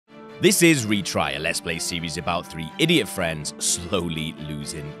This is Retry, a Let's Play series about three idiot friends slowly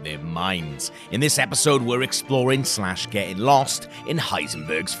losing their minds. In this episode, we're exploring / getting lost in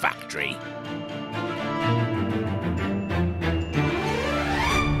Heisenberg's factory.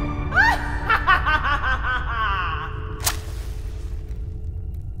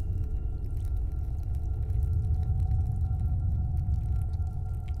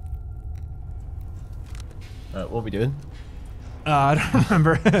 What are we doing? I don't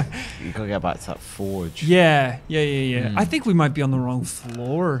remember. You gotta get back to that forge. Yeah. I think we might be on the wrong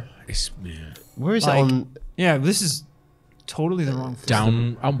floor. Where is Like, it on? Yeah, this is totally the wrong floor.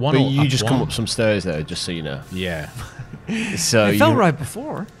 Down at one. But or you up just one? come up some stairs there, just so you know. Yeah. So It felt right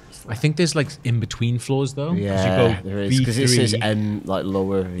before. I think there's like in between floors though. 'cause Yeah, you go there is because it says B3. M like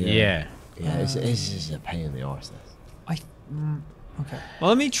lower. Yeah. Yeah, it's a pain in the arse. This. Okay. Well,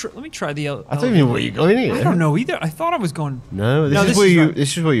 let me try the. I don't even know where you're going here. I don't know either. I thought I was going. No, this is this where is you. right.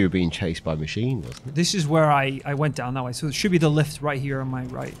 This is where you were being chased by a machine, wasn't it? This is where I went down that way. So it should be the lift right here on my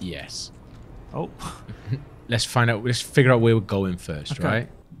right. Yes. Oh. Let's find out. Let's figure out where we're going first, Okay. right?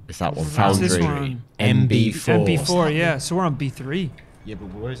 It's that one. How's this Foundry. one? MB4. MB4. Yeah. So we're on B3. Yeah,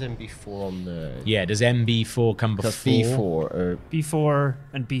 but where's MB4 on the? Yeah. Does MB4 come before? Because B4 or. B4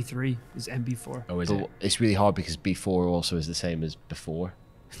 and B3 is MB4. Oh, is But it? it's really hard because B4 also is the same as before.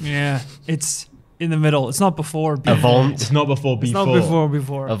 Yeah. It's in the middle. It's not before B4. Avant. It's not before B4. It's not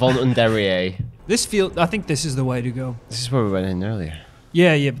before. Avant and Derriere. I think this is the way to go. This is where we went in earlier.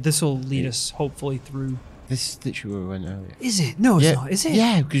 Yeah, but this will lead us hopefully through. This is literally where we went earlier. Is it? No, it's not. Is it?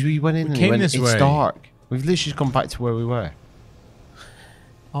 Yeah, because we went in and came went, this it's way. dark. We've literally just gone back to where we were.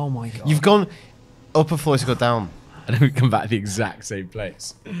 Oh my god. You've gone upper floor to go down. And then we come back to the exact same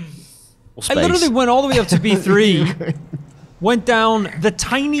place. I literally went all the way up to B3, went down the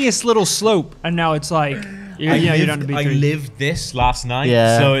tiniest little slope, and now it's like, you're down to B3. I lived this last night,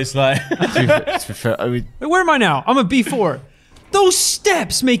 Yeah. so it's like... to be fair, I mean, Wait, where am I now? I'm at B4. Those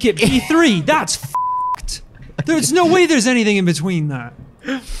steps make it B3. That's f***ed. There's no way there's anything in between that.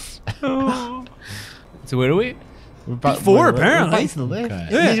 So where are we? we're back, Before, apparently. We're back to the lift. Okay.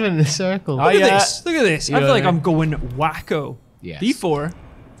 Yeah. He's went in a circle. Look at yeah. this. Look at this. I feel like I'm going wacko. Yes. B4.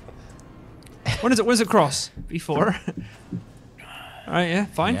 When does it cross? B4. Alright, yeah,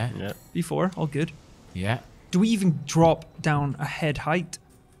 fine. Yeah. Yeah. B4, all good. Yeah. Do we even drop down a head height?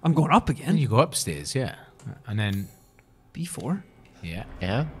 I'm going up And again. you go upstairs, yeah. And then... B4. Yeah.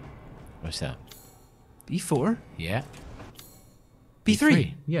 Yeah? What's that? B4. Yeah.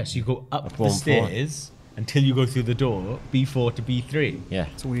 B3. Yeah, so you go up Up the one floor. stairs until you go through the door, B4 to B3. Yeah.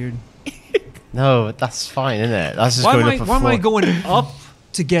 It's weird. No, that's fine, isn't it? That's just Why going am I, up a why am I floor. going up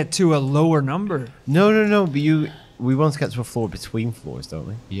to get to a lower number? No, but we want to get to a floor between floors, don't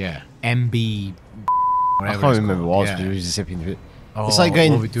we? Yeah. MB... I can't remember what it was, because we were just zipping through it. Oh, It's like what are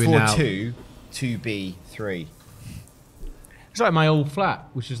going we doing floor now? 2, 2B, 3. It's like my old flat,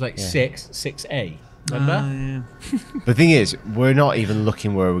 which was like Yeah. 6A. Remember? Yeah. The thing is, we're not even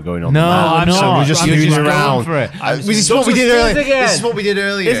looking where we're going on No, the map. I'm So not. we're just I'm moving just going around. for it. This is Go what we to did the stairs earlier. again. This is what we did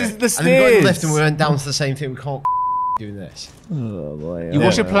earlier. This is the And then we got stairs. left and we went down to the same thing. We can't doing this. Oh boy. You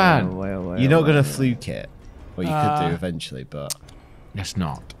what's your plan? You're not going to fluke it. Well, you could do eventually, but... That's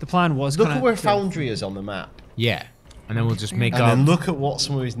not. The plan was Look kinda at where to- Foundry is on the map. Yeah. And then we'll just make And up... then look at what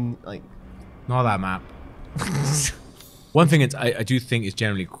someone is like... Not that map. One thing I do think is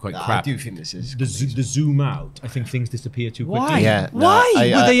generally quite I crap. do think this is... The zoom out. I think things disappear too quickly. Why? Yeah, no, Why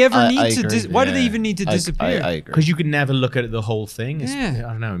I- would they ever I need to? agree. Why do they Yeah. even need to I disappear? agree. Because you can never look at the whole thing. It's, Yeah.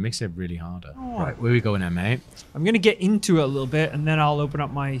 I don't know. It makes it really harder. Oh. Right, where are we going now, mate? I'm gonna get into it a little bit, and then I'll open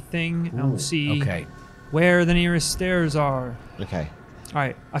up my thing and we'll see Okay. where the nearest stairs are. Okay, All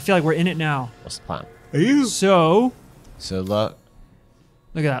right, I feel like we're in it now. what's the plan? So So look...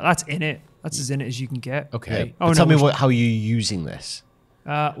 look at that. That's in it. That's as in it as you can get. Okay. But Oh, tell no, me which- how you're using this.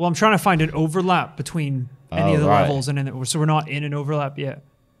 Well, I'm trying to find an overlap between any Oh, of the right. levels, and so we're not in an overlap yet.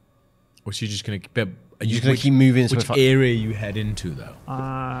 Or so you're just going to... Are You're just going to keep moving to Which a... area you head into, though?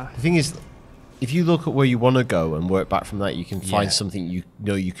 The thing is, if you look at where you want to go and work back from that, you can find Yeah. something you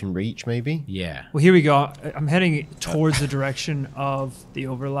know you can reach, maybe? Yeah. Well, here we go. I'm heading towards the direction of the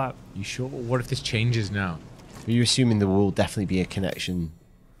overlap. You sure? What if this changes now? Are you assuming there will definitely be a connection?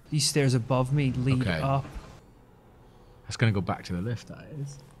 These stairs above me lead Okay. up. That's going to go back to the lift, that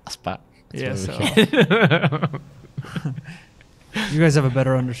is. That's back. That's Yeah, where we so came. you guys have a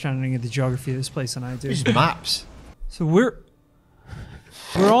better understanding of the geography of this place than I do. There's maps. So we're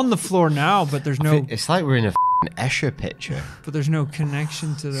on the floor now, but there's no It's like we're in a Escher picture.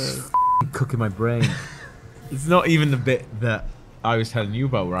 connection to the. Cooking my brain. It's not even the bit that I was telling you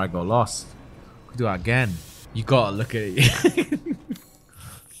about where I got lost. We'll do that again. You gotta look at it.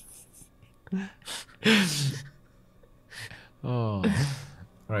 Oh.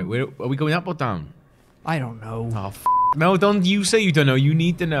 Right, are we going up or down? I don't know. Oh, no, don't you say you don't know. You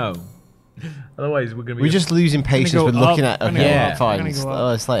need to know. Otherwise, we're going to be... We're just losing patience go with looking at... We're Okay, yeah. fine. We're gonna go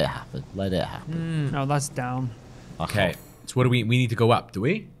Let's let it happen. Let it happen. No, that's down. Okay, so what do we need to go up, do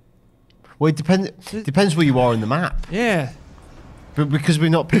we? Well, it depends where you are in the map. Yeah. But because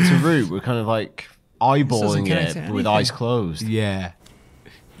we've not picked a route, we're kind of like eyeballing connect it to with anything. eyes closed. Yeah.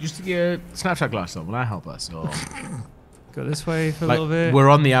 Just to get a snapshot glass on. Will that help us? Or... Go this way for a Like, little bit. we're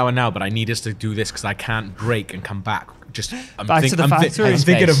on the hour now, but I need us to do this because I can't break and come back. Just Back to the factory. I'm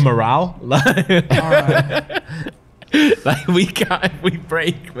thinking of morale. All right. Like we can't. If we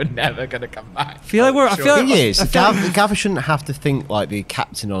break, we're never gonna come back. I feel like The thing is, Gavin shouldn't have to think like the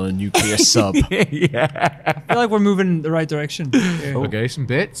captain on a nuclear sub. Yeah. I feel like we're moving in the right direction. Yeah. Okay, some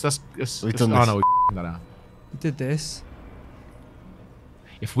bits. That's We've done oh this. no, we that out. We did this.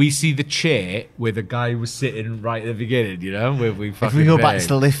 If we see the chair where the guy was sitting right at the beginning, you know, where we If fucking we go back bang. to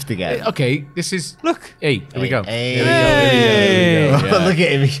the lift again. Okay, this is Look. Hey, here we go. Hey. Here we go. Here we go. Here we go. Look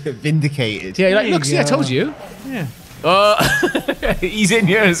at him, vindicated. Yeah, like, There look, you see, I go. told you. Yeah. Oh, he's in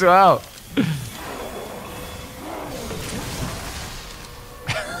here as well.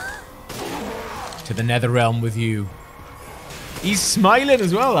 To the nether realm with you. He's smiling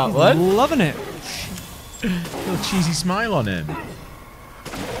as well, that one. Loving it. Little cheesy smile on him.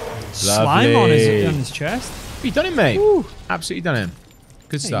 Slime on his chest. You done him, mate. Woo. Absolutely done him.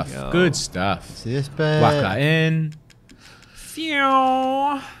 Good There stuff. you go. Good stuff. See this Whack bit? that in.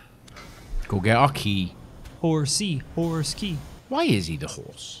 Phew. Go get our key. Horse key. Why is he the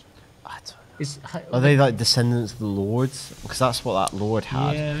horse? Are they like descendants of the lords? Because that's what that lord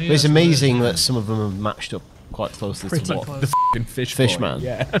had. Yeah, maybe but it's that's what it amazing is, that some of them have matched up quite closely Pretty to what. close. The f***ing fish boy. Fishman.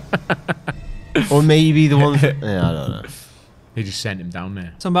 Yeah. Or maybe the ones. Yeah, I don't know. They just sent him down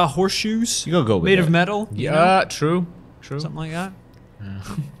there. Something about horseshoes. You gotta go with Made it. of metal. you know? Yeah, true. True. Something like that.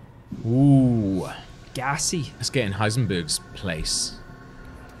 Ooh. Gassy. Let's get in Heisenberg's place.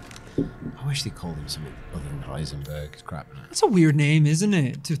 I wish they called him something other than Heisenberg. It's crap, innit? That's a weird name, isn't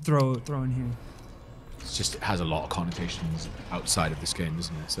it? To throw in here. It's just, it has a lot of connotations outside of this game,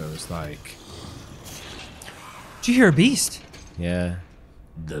 doesn't it? So it's like... Did you hear a beast? Yeah.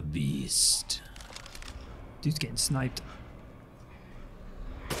 The Beast. Dude's getting sniped.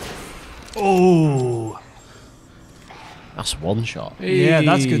 Oh. That's one shot. Yeah,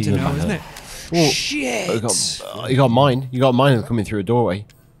 that's good to Hey. know, isn't it? Well, Shit. you got mine. You got mine coming through a doorway.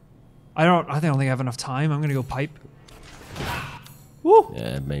 I don't think I have enough time. I'm gonna go pipe. Woo.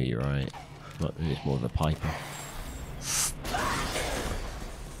 Yeah, maybe you're right. But maybe it's more of a piper.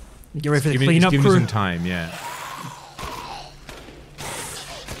 Get ready for the Give me cleanup some crew. time, yeah.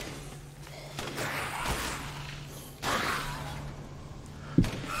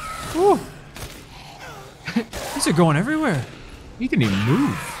 Woo. These are going everywhere. He didn't even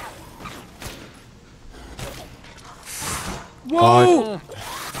move. Whoa.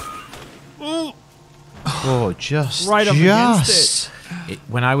 Oh, just Right up against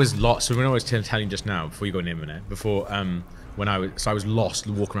When I was lost, so when I was telling just now, before you go in a minute, before when I was lost,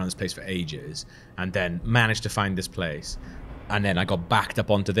 walking around this place for ages, and then managed to find this place, and then I got backed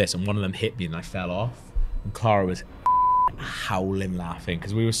up onto this, and one of them hit me, and I fell off, and Clara was howling laughing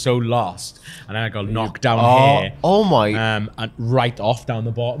because we were so lost, and then I got knocked down here. Oh my! And right off down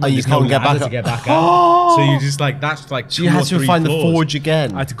the bottom. And you there's no can't get ladder back to up. get back up. So you just like that's like. So you had to find the forge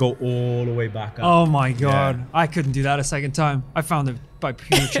again. I had to go all the way back up. Oh my god. Yeah. I couldn't do that a second time. I found it by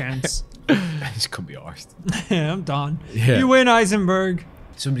pure chance. This couldn't be arsed. Yeah, I'm done. Yeah. You win, Heisenberg.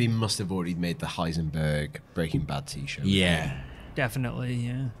 Somebody must have already made the Heisenberg Breaking Bad t-shirt. Yeah. Definitely,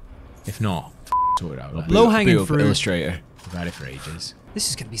 yeah. If not, sort it out. Like, Low-hanging Big up fruit. Illustrator. we've had it for ages. This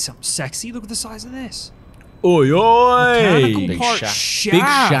is gonna be something sexy. Look at the size of this. Oi Mechanical Big part shaft. Big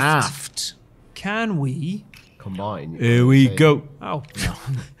shaft. Can we? Combine. Here we go. Oh,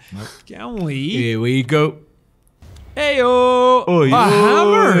 can we? Here we go. Heyo! Oi, A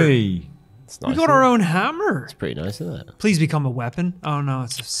hammer! oi. It's We nice, got isn't our it? own hammer. It's pretty nice, isn't it? Please become a weapon. Oh no,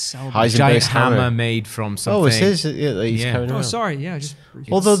 it's a cell. Heisenberg's Giant hammer hammer. made from something. Oh, it's his. Yeah, that he's Yeah. carrying Oh, around. sorry. Yeah, just.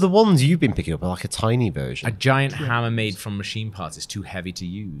 Although the ones you've been picking up are like a tiny A version. giant hammer made from machine parts is too heavy to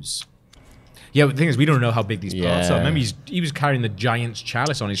use. Yeah, but the thing is, we don't know how big these parts are. Yeah. Remember, he was carrying the giant's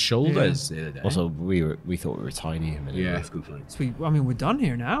chalice on his shoulders the other day. Also, we thought we were tiny a minute yeah. ago. We're done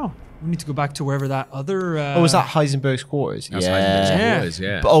here now. We need to go back to wherever that other. Oh, was that Heisenberg's quarters? That's yeah. Heisenberg's Yeah. quarters,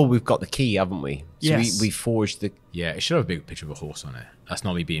 yeah. But, oh, we've got the key, haven't we? So Yes. we forged the. Yeah, it should have a big picture of a horse on it. That's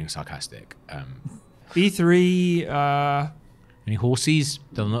not me being sarcastic. B3? Any horsies?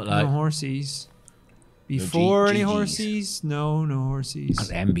 They'll not like. No horsies. B4, any GGs. horses? No, no horses.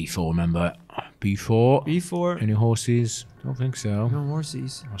 That's MB4, remember? B4. B4, Any horses? Don't think so. no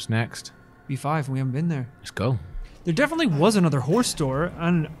horses. What's next? B5, we haven't been there. Let's go. There definitely was another horse store,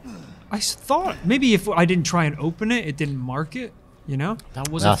 and I thought maybe if I didn't try and open it, it didn't mark it, you know? That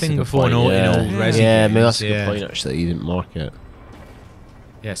was That's a thing good before point, in old Yeah. Resi Yeah, games. maybe that's a yeah. good point, actually. You didn't mark it.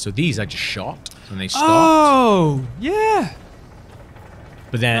 Yeah, so these I just shot and they stopped. Oh, yeah.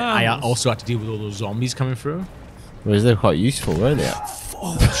 But then I Nice. also had to deal with all those zombies coming through. Whereas they're quite useful, weren't they?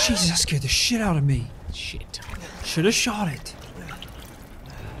 Oh, Jesus, that scared the shit out of me. Shit. Should have shot it.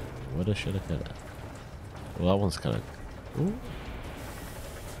 Woulda, shoulda, coulda. Well, that one's kind of...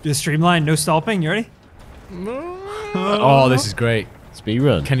 Do the streamline, no stopping. You ready? Oh, this is great. Speed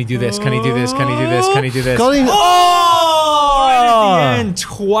run. Can he do this? Can he do this? Can he do this? Can he do this? Got him! Oh, right at the end,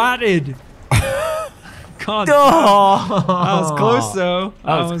 twatted. God, that was close though.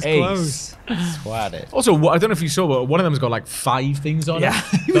 That was was ace. close. Swat it. Also, I don't know if you saw, but one of them's got like 5 things on Yeah,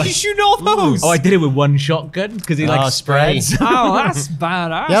 it. you shooting all those. Oh, I did it with one shotgun because he like spray. spreads. Oh, that's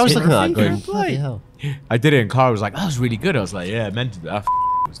badass. Yeah, I was looking at that Murphy. going, Fair bloody play. hell. I did it and Cara was like, that was really good. I was like, yeah, I meant to do that.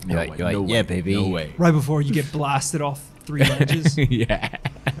 No You're like, way, you're like, no yeah, way, baby. No way. Right before you get blasted off 3 ledges. Yeah.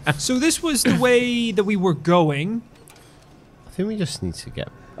 So this was the way that we were going. I think we just need to get...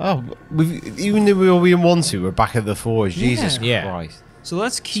 Oh, even though we were in 1-2, we're back at the 4s. Jesus Yeah. Christ. So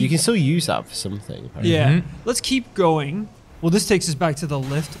let's So you keep. can still use that for something, apparently. Yeah, Mhm. let's keep going. Well, this takes us back to the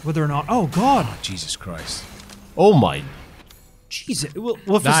lift, whether or not. Oh God, Jesus Christ. Oh my... Jesus. Well, if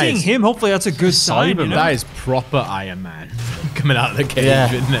we're That seeing is him, hopefully that's a good sign. You know? That is proper Iron Man coming out of the cave,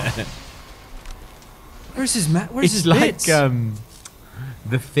 Yeah. isn't it? Where's his Where's It's his like bits?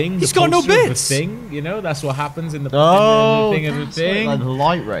 the thing. He's the got no poster of bits. The thing, you know, that's what happens in the, Oh, in the thing of the that's thing. like the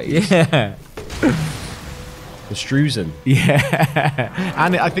light rays. Yeah. The Struzen. Yeah.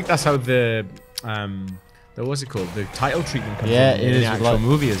 And I think that's how the what's it called? The title treatment comes Yeah, in, it in is the actual like-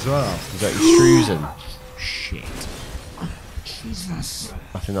 movie as well. He's got Struzen. Shit. Jesus.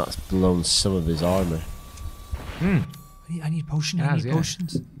 I think that's blown some of his armor. I need potion. I Yes, need yeah.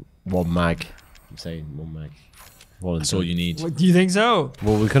 potions. 1 mag. I'm saying 1 mag. One and That's all done. you need. What, do you think so?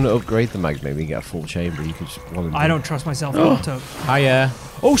 Well, we couldn't upgrade the mag, maybe get a full chamber. You could just one and I done. don't trust myself. Auto. Hiya.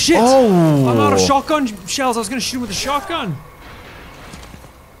 Oh shit! Oh! I'm out of shotgun shells. I was gonna shoot him with a shotgun.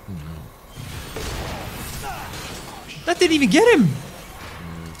 That didn't even get him.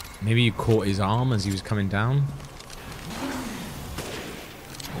 Maybe you caught his arm as he was coming down.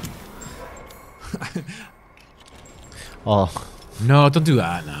 Oh, No, don't do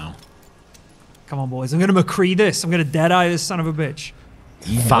that now. Come on, boys. I'm gonna McCree this. I'm gonna deadeye this son of a bitch.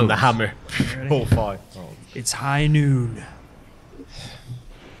 found the hammer. Ready? 5. It's high noon.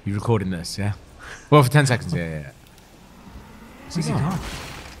 You recording this, yeah? Well, for 10 seconds, yeah. Where's he gone? All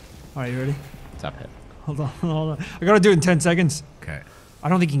right, you ready? Tap it. Hold on, hold on. I gotta do it in 10 seconds. Okay. I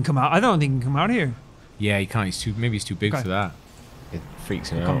don't think he can come out. I don't think he can come out here. Yeah, he can't. Maybe he's too big Okay. for that. It freaks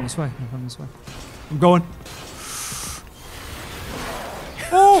him I'm coming out. this way. I'm coming this way. I'm going.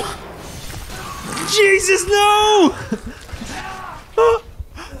 Oh! Jesus, no!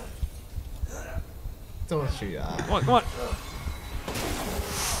 Don't shoot that. Come on, come on.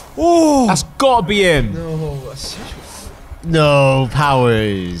 Oh! That's gotta be him. No,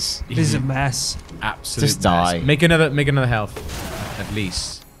 powers. This is a mess. Absolutely. Just die. Make another health, at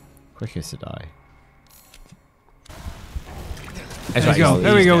least. Quickest to die. That's There we go. he's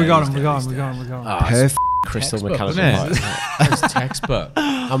There we go. dead, We got he's him. We dead, got he's him. We dead. got him. We got him. Ah, it's Perfect crystal textbook, mechanical isn't light. it? It's textbook.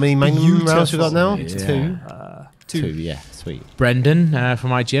 How many magnum rounds we got now? Beautiful. 2? Two. 2, yeah. Sweet. Brendan from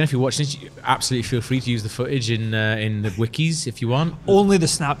IGN, if you're watching this, you absolutely feel free to use the footage in the wikis if you want. Only the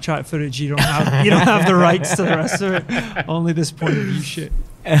Snapchat footage. You don't have the rights to the rest of it. Only this point of view shit.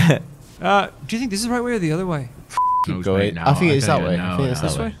 Do you think this is the right way or the other way? Keep Knows going. right I think now. it's don't that way. even I know think it's now.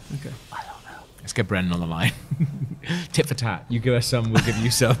 This that way? way. Okay. Let's get Brendan on the line. Tit for tat. You give us some, we'll give you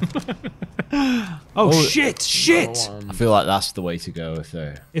some. Oh, shit! Shit! I feel like that's the way to go if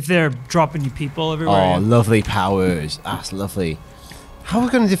they're... If they're dropping you people everywhere. Oh, lovely powers. That's lovely. How are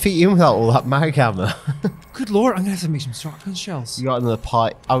we going to defeat him without all that mag hammer? Good lord! I'm gonna have to make some shotgun shells. You got another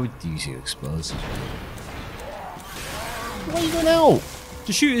pipe. I would use your explosives. Why are you going out?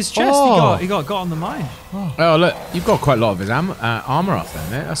 To shoot his chest, Oh. he got on the mine. Oh, look, you've got quite a lot of his armor off then,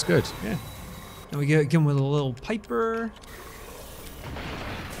 mate. That's good. Yeah. And we get him with a little piper.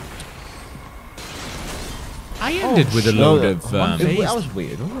 I ended with a shit. load of... That was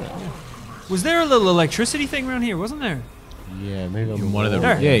weird, wasn't it? Was there a little electricity thing around here? Wasn't there? Yeah, maybe on one of the...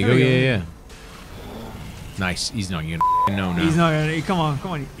 There. Yeah, you There go, we go. yeah. Nice. He's not going to know now. He's not gonna. Come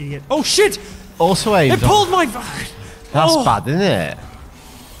on, you idiot! Oh shit! Also aimed It on- pulled my. That's Oh. bad, isn't it?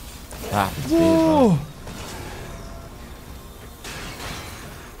 That happens to me as well. Whoa!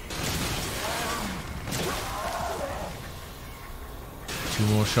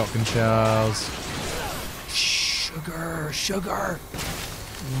 2 more shotgun shells. Sugar.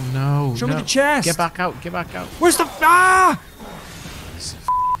 Oh, no. Show me the chest. Get back out. Where's the This is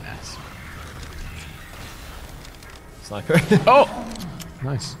a mess. Sniper. Oh!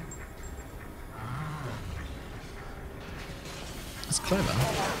 Nice. That's clever.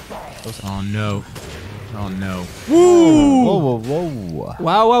 Oh, no. Oh, no. Woo! Whoa.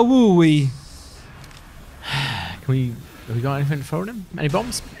 Wow, woo-wee. Have we got anything to throw at him? Any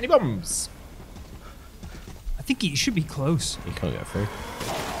bombs? I think he should be close. You can't get through.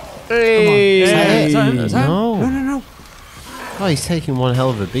 Hey! Is that- No. No. Oh, he's taking one hell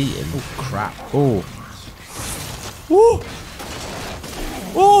of a beating. Oh, crap. Oh, Woo!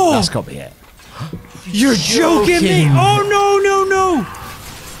 Oh! that's got to be it. You're joking me! Oh, no.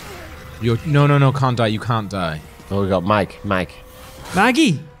 No, can't die. You can't die. Oh, we got Mag.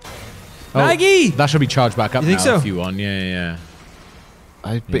 Maggie! Oh, Maggie! That should be charged back up You think now so? if you want. Yeah.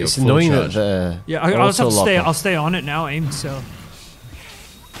 But You it's go full annoying charge. that the Yeah, I'll just have to stay. auto-locker- I'll stay on it now, aim, so.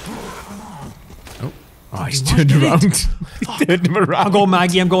 Oh, he's turned around. He turned him around. I'm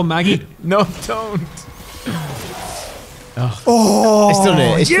going Maggie. No, don't. Oh! It's done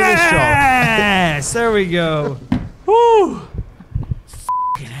it. It's finished off. Yes! There we go. Woo!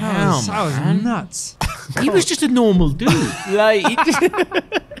 Hell, That was man. nuts. He was just a normal dude. Like,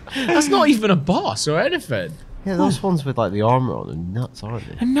 that's not even a boss or anything. Yeah, those ones with like the armor on are nuts, aren't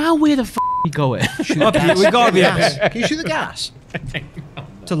they? And now where the f we going? Up here, we gotta be up here. Can you shoot the gas?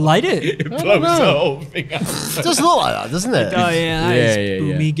 To light it? It blows the whole thing out. It does look like that, doesn't it? Oh yeah, that is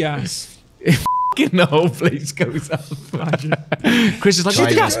Yeah. boomy gas. The whole place goes up. Chris is like, Shoot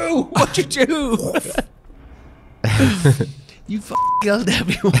the gas. What'd you do? You killed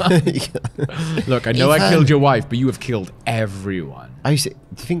everyone. Look, I know I Ethan. killed your wife, but you have killed everyone. Do you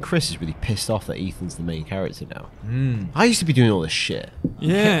think Chris is really pissed off that Ethan's the main character now? I used to be doing all this shit.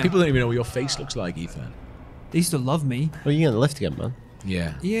 Yeah. People don't even know what your face looks like, Ethan. They used to love me. Well, you get in the lift again, man.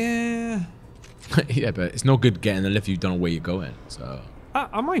 Yeah. Yeah. Yeah, but it's no good getting the lift if you don't know where you're going. So,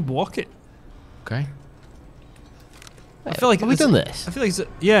 I might walk it. okay. I feel like Have we done this? I feel like it's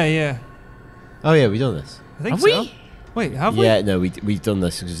yeah. Oh yeah, we done this. I think Have so. we? Wait, have we? Yeah, no, we've done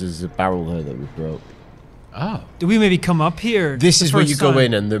this because there's a barrel there that we broke. Oh. Did we maybe come up here? This the is where you first go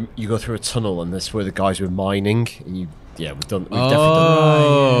time? in and you go through a tunnel, and this is where the guys were mining. And we've definitely done.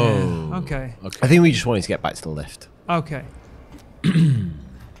 Oh. Yeah. Okay. I think we just wanted to get back to the lift. Okay.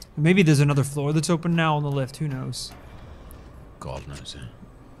 Maybe there's another floor that's open now on the lift. Who knows? God knows.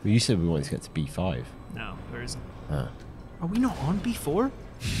 Well, you said we wanted to get to B5. No, there isn't. Ah. Are we not on B4?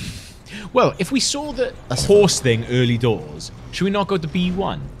 Well, if we saw the horse thing early doors, should we not go to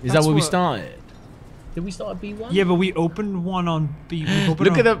B1? Is That's that where we what- started? Did we start at B1? Yeah, but we opened one on B. We opened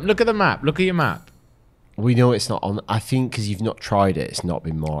Look on- at the map. Look at your map. We know it's not on. I think because you've not tried it, it's not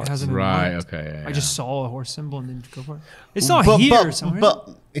been It marked. hasn't been Right. marked. Okay. Yeah, I just saw a horse symbol and didn't go for it. It's not but, here but, somewhere. But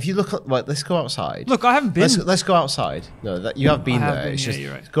if you look at, right, let's go outside. Look, I haven't been. Let's go outside. No, that you have been have there. been, It's yeah, just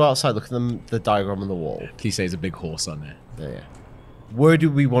you're right. go outside. Look at the diagram on the wall. Please say there's a big horse on there. There. Where do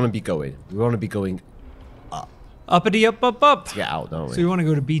we want to be going? We want to be going Uppity up. to get out, don't we? So you want to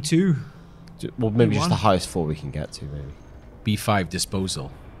go to B2? Well, maybe just B1? the highest floor we can get to, maybe B5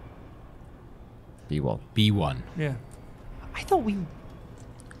 disposal. B1. B1. Yeah. I thought we.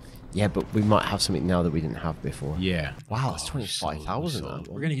 Yeah, but we might have something now that we didn't have before. Yeah. Wow, that's 25,000. that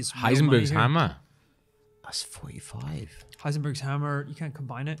We're one. gonna get some real money Heisenberg's here. hammer. That's 45. Heisenberg's hammer. You can't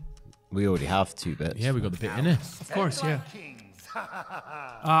combine it. We already have 2 bits. Yeah, we got the bit in it. Of course, yeah.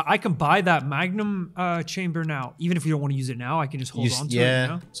 I can buy that Magnum chamber now. Even if we don't want to use it now, I can just hold on to it. You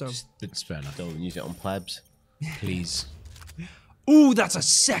know? So. It's fair enough. Don't use it on plebs. Please. Ooh, that's a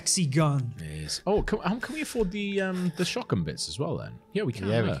sexy gun. Yes. Oh, can we afford the shotgun bits as well then? Yeah, we can.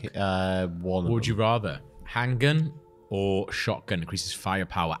 Yeah, look. we can, one. What would you rather? Handgun or shotgun increases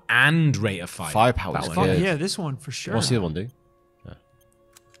firepower and rate of fire? Firepower That is one. Fuck, good. yeah, this one for sure. What's the other one do?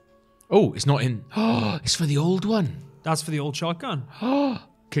 Oh, it's not in. Oh, it's for the old one. That's for the old shotgun.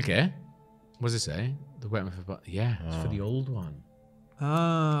 Click here. What does it say? The weapon for. Yeah, it's for the old one.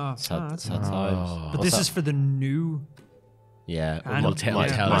 Sad that's times. But What's this that? is for the new. Yeah, And It'll tell yeah,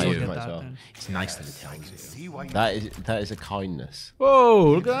 might as well you. get Might as that well. then. It's nice that it tells you. That is a kindness. Whoa,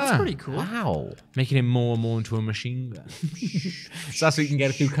 look at that. That's pretty cool. Wow. Making him more and more into a machine gun. So that's what you can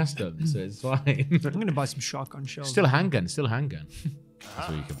get through customs, so it's fine. I'm gonna buy some shotgun shells. Still a handgun, still a handgun. That's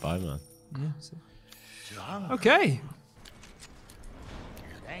what you can buy, man. Yeah, so- Okay.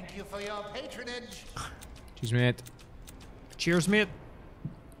 Thank you for your patronage. Cheers, mate. Cheers, mate.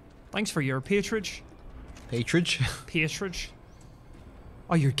 Thanks for your patronage. Patronage?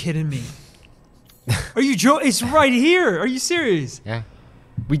 Oh, you're kidding me. Are you joking? It's right here. Are you serious? Yeah.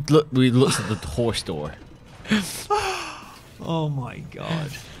 We looked at the horse door. Oh my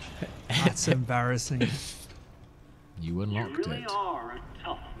god. That's embarrassing. You unlocked You really it. are a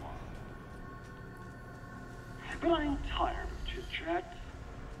tough one. But I'm tired of chit-chat.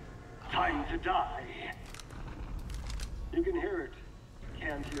 Time to die. You can hear it,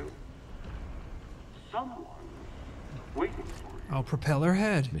 can't you? Someone's waiting for you. Oh, propeller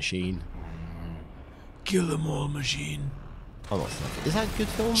head. Machine. Kill them all, machine. I'm not seen it. Is that a good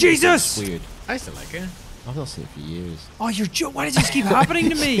film? Jesus! It's weird. I still like it. I've not seen it for years. Oh, you're why does this keep happening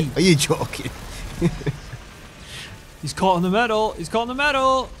to me? Are you joking? He's caught in the metal. He's caught in the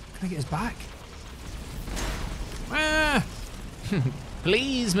metal. Can I get his back? Ah!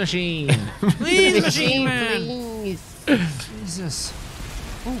 Please, machine. Please, machine man. Jesus.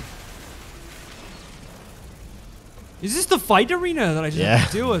 Oh. Is this the fight arena that I just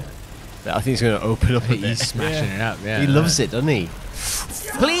have to deal with? I think he's going to open up a He's bit. smashing it up. Yeah. He loves it, doesn't he?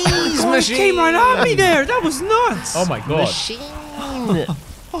 Please, Oh, he came right at me there. That was nuts. Oh my god. Machine.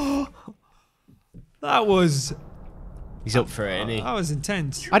 That was He's up for it, isn't he? that was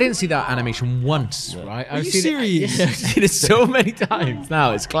intense. I didn't see that animation once, right? Are you serious? I've seen it so many times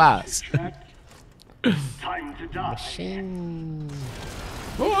now. It's class. Time to die.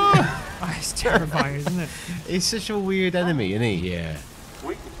 Oh, it's terrifying, isn't it? He's such a weird enemy, isn't he? Yeah.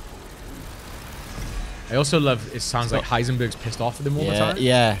 Waiting. I also love. It sounds like Heisenberg's pissed off at them all the Yeah, time.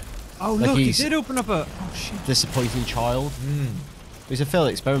 yeah. Oh, Like look, he he's- did open up a... Oh, shit. Disappointing child. He's a failed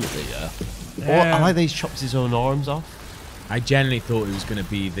experiment there. Yeah. I like that he's chopped his own arms off. I genuinely thought it was going to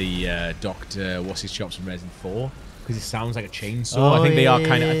be the Doctor What's His Chops from Resident 4 because it sounds like a chainsaw. Oh, I think they are yeah,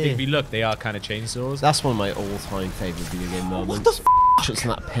 kind of. I yeah, think if you look, they are kind of chainsaws. That's one of my all-time favorite video game moments. What the Shuts in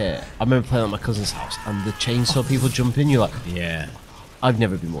that pit. I remember playing at my cousin's house, and the chainsaw people jump in. You're like, Yeah. I've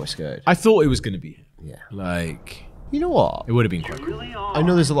never been more scared. I thought it was going to be him. Yeah. Like You know what? it would have been quite cool. Really are. I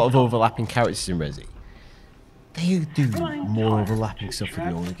know there's a lot of overlapping characters in Resi. They do more overlapping stuff with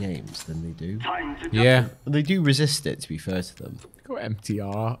the older games than they do. Time to die. Yeah. They do resist it, to be fair to them. Look how empty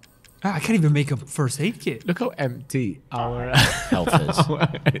our. I can't even make a first aid kit. Look how empty our Health is.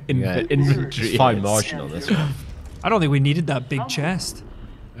 Yeah, inventory it's fine is. margin on this one. I don't think we needed that big chest.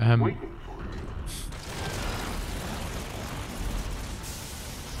 Waiting for you.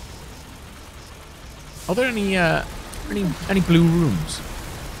 Are there any blue rooms?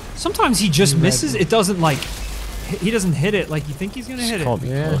 Sometimes he just misses. It doesn't like... He doesn't hit it like you think he's going to hit it. Can't be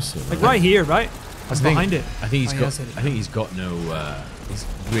Yeah. closer. Like right here, right? I think- behind it. I think he's Oh, he got. has hit it. I think he's got no. He's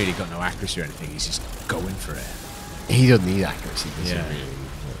really got no accuracy or anything. He's just going for it. He doesn't need accuracy, does Yeah. he? Really?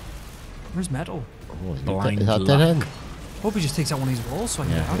 Where's metal? Oh, is it Blind is that dead luck. end? Hope he just takes out one of these walls so I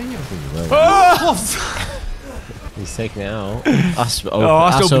can get out of here. Oh! He's taking it out. That's open,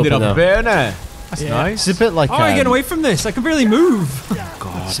 That's opened it up now. a bit, innit? That's Yeah. nice. It's a bit like Oh, I get away from this. I can barely move.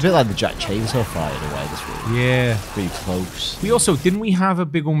 It's a bit like the Jack Chainsaw fight in a way. This one. Yeah. Pretty close. We also didn't we have a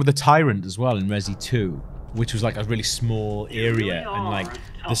big one with the Tyrant as well in Resi 2, which was like a really small area and like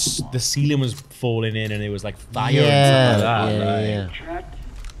the ceiling was falling in and it was like fire and stuff like that. yeah, like- yeah.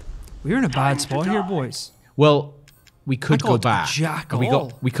 We're in a bad spot here, boys. Well, we could I go got back. jack And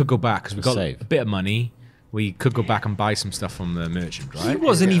all. we could go back because we got Save. a bit of money. We could go back and buy some stuff from the merchant, He right?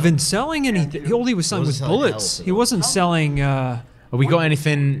 wasn't even selling anything. All he was selling was Wasn't selling bullets. health, He wasn't selling... Have we got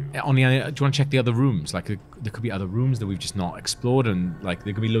anything on the? Do you want to check the other rooms? Like there could be other rooms that we've just not explored, and like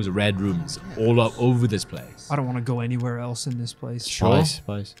there could be loads of red rooms all up over this place. I don't want to go anywhere else in this place.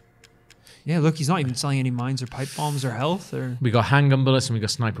 Spice. Yeah, look, he's not even selling any mines or pipe bombs or health or... We got handgun bullets and we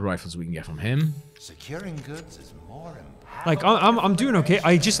got sniper rifles we can get from him. Securing goods is more important. Like, I'm doing okay.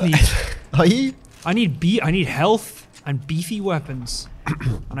 I just need... Are you? I need health and beefy weapons.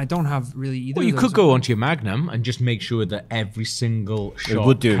 And I don't have really either Well, you of could those. go onto your Magnum and just make sure that every single shot It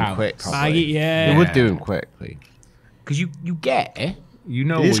would do him counts. quick, probably. Maggie, yeah. It would do him quickly. Because you get it. You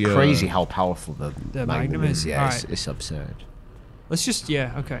know It is you're- crazy how powerful the Magnum is. Yeah, Alright. it's absurd. Let's just...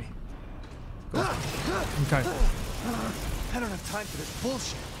 Yeah, okay. Okay. I don't have time for this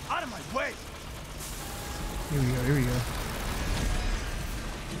bullshit. Out of my way. Here we go.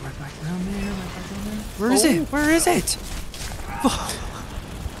 Right back around there, Where is it? Where is it?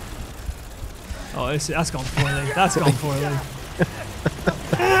 Oh, that's gone poorly. That's gone poorly.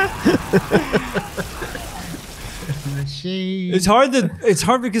 It's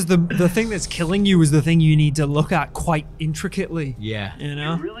hard because the thing that's killing you is the thing you need to look at quite intricately. Yeah. You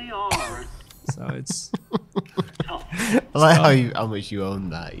know? You really are. So it's... I like how much you own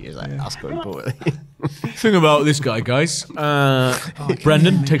that. You're like, that's going poorly. Thing about this guy, guys.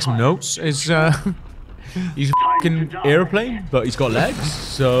 Brendan, take some notes. He's a fucking airplane, but he's got legs,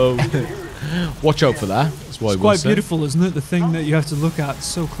 so Watch out for that. That's what It's quite beautiful, isn't it? The thing that you have to look at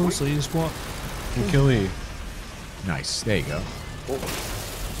so closely is what. Can kill you. Nice. There you go.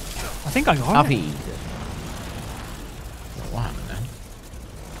 I think I got it. Happy. What happened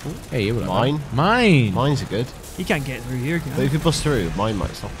then? Hey, what Mine? Mine. Mines are good. You can't get through here, can But you? if you bust through, mine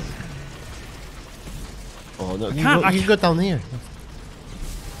might stop him. Oh no, you can't- go, I you can't- go down here.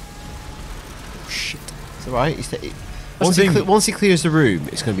 Shit. It's alright. thing. Once he clears the room,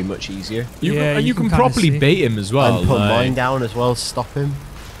 it's going to be much easier. Yeah, and you you can can kinda properly see. bait him as well. And put like- mine down as well to stop him.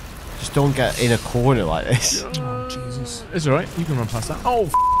 Just don't get in a corner like this. Oh, Jesus. It's alright. You can run past that. Oh,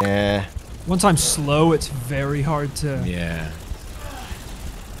 Yeah. Once I'm slow, it's very hard to. yeah.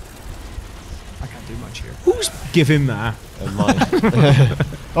 I can't do much here. Who's give him that? And mine.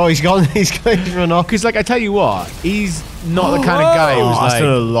 Oh, he's gone. He's run off. Because, like, I tell you what, he's not the kind of guy who's That's like.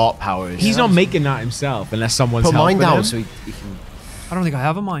 done a lot, powers. He's not making that himself unless someone's Put mine helping down him. so he can. I don't think I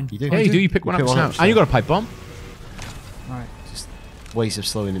have a mine. You do. Yeah, you do. You pick one up pick one now. up, And you got a pipe bomb. Alright. Ways of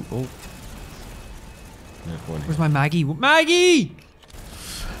slowing him. Oh. No, go on. Where's my Maggie? Maggie!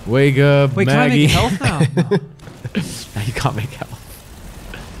 Wake up, Wait, Maggie. can I make health now? No. No, you can't make health.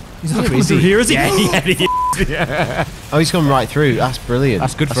 He's not coming through here, is he? Oh, he's gone right through. That's brilliant.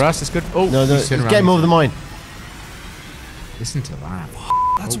 That's good for us. That's good. Oh, No, he's turning get him around. over the mine. Listen to that.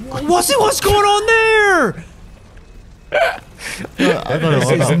 What's going on there? I don't know This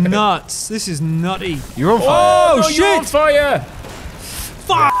what is about. nuts. This is nutty. You're on fire. Oh, No, you're on shit! fire!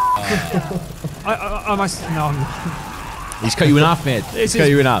 Fuck! I must. No, I'm not. He's cut you in half, mate. This He's cut is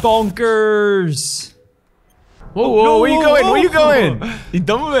you in half. bonkers. Whoa, whoa, no, where you going? Where you whoa. going? You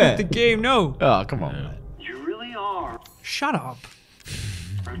done with The it? game, no. Oh, come on, man. You really are. Shut up.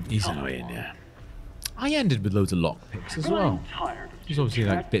 He's annoying, yeah. I ended with loads of lockpicks as well. I'm tired of There's obviously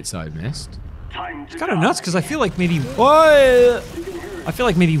like bits I missed. time to Kind of die. nuts because I feel like maybe. What? I feel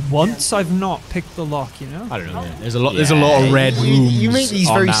like maybe once I've not picked the lock, you know? I don't know. There's a lot. There's a lot of red rooms. You make these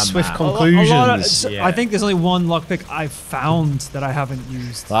on very that swift map. conclusions. Yeah. I think there's only one lockpick I've found that I haven't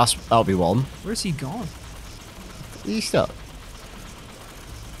used. That'll be one. Where's he gone? He's stuck.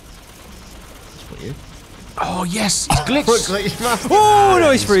 That's weird. Oh yes, it's glitched. Oh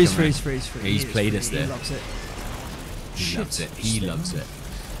no, he's free, he's coming. free, he's free, he's free. He's He is played free. us there. He loves it. He loves it. He loves it.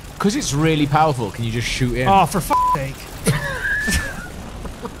 Because it's really powerful. Can you just shoot him? Oh, for fuck's sake.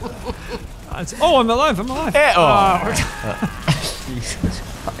 Oh, I'm alive, I'm alive. Jesus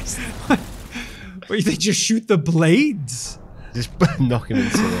Christ. Wait, they just shoot the blades? Just knock him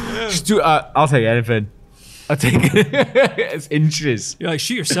into it. Just do. I'll take anything. I'll take it. It's inches. You're like,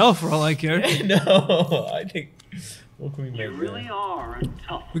 shoot yourself for all I care. No, I think. What can we You make? really are a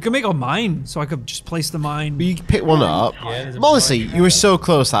tough. We could make a mine, so I could just place the mine. But you can pick one up. there's a Honestly, you were so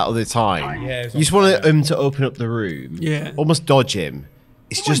close that other time. Yeah, it's You just on wanted fire. him to open up the room. Yeah. Almost dodge him.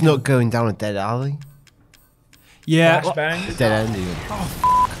 It's just not going down a dead alley. Yeah. Flashbang. Dead end even.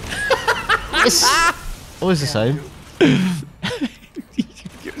 It's always the same.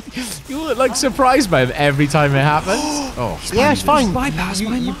 You look like surprised by him every time it happens. Oh, Yeah, it's fine. bypass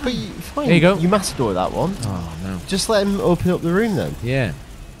my mind. but fine. There you go. You matador that one. oh no. Just let him open up the room then. Yeah.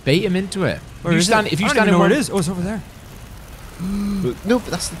 Bait him into it. Where is it? If you I don't stand even in know where one, it is. Oh, it's over there. No, but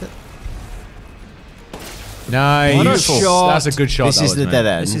that's the. Nice. What a shot. That's a good shot. This that is was, the mate. dead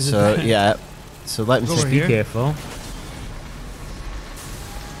end. This is the So dead- yeah. So let him Go just over Be here. careful.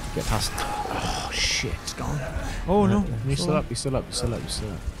 get past. Oh shit. It's gone. Oh no. You're still up. You're still up. You're still up. You're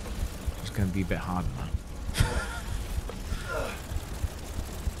still up. It's gonna be a bit hard now.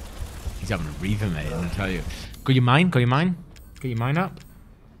 He's having a breather, mate. I tell you. Got your mine? Got your mine? Get your mine up.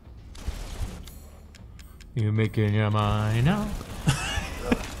 You're making your mind up.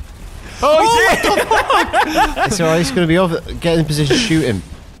 Oh, he did! It's alright. It's gonna be over. Get in position. Shoot him.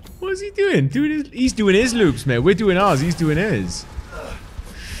 What is he doing? He's doing his loops, mate. We're doing ours. He's doing his.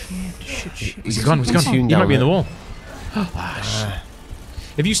 He's gone. He's gone. tuned He might down be in the there. wall.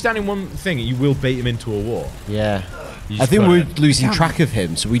 If you stand in one thing, you will bait him into a wall. Yeah. You I just think gotta- we're losing track of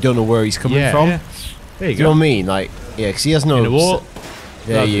him, so we don't know where he's coming Yeah. from. Yeah. There you Do you know go. what I mean? Like, yeah, because he has no. In the wall.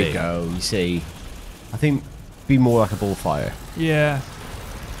 There Lovely. you go. You see, I think be more like a bullfire. Yeah.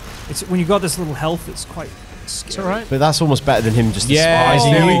 It's when you got this little health, it's quite scary. It's all right. But that's almost better than him just Yeah,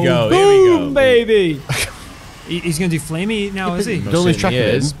 despising there you. we go. There we go. Boom, baby. He's gonna do flamey now, is he? Most Don't lose certainly track of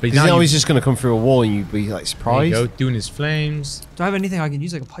him. is, but Because now now you- he's just going to come through a wall and you'd be like There you surprised. go. Doing his flames. Do I have anything I can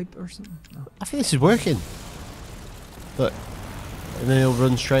use, like a pipe or something? No. I think this is working. Look. And then he'll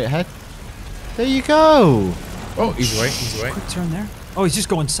run straight ahead. There you go. Oh, he's away. He's away. Quick turn there. Oh, he's just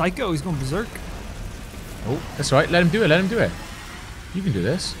going psycho. He's going berserk. Oh, that's all right. Let him do it. Let him do it. You can do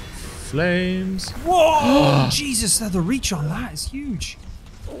this. Flames. Whoa! Jesus, the reach on that is huge.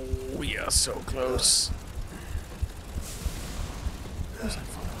 We are so close.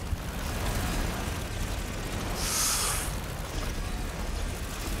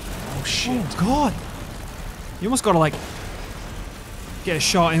 Oh shit! Oh god! You almost gotta like get a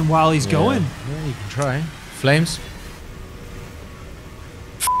shot in while he's going. Yeah, you can try. Flames.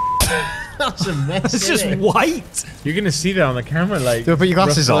 That's a mess. It's just white. You're gonna see that on the camera, like. Do put your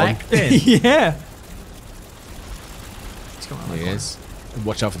glasses on. Yeah. What's going on? He is.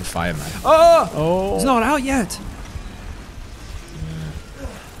 Watch out for the fire, man. Oh! It's not out yet.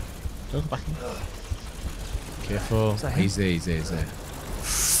 Don't go back in. Careful. that him? He's there.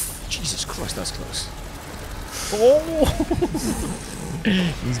 Jesus Christ, that's close. Oh!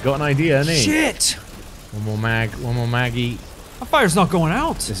 He's got an idea, hasn't he? Shit! One more Maggie. My fire's not going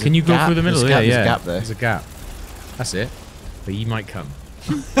out. There's Can a you go gap. through the middle? There's Yeah, a gap there. There's a gap. That's it. But he might come.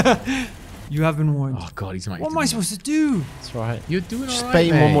 You have been warned. Oh god, he's might. What am I supposed to do? That's right. You're doing Just alright, bait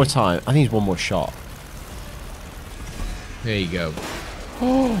him one mate. more time. I think it's one more shot. There you go.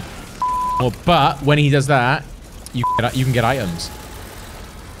 Oh. Well, but when he does that, you can get items.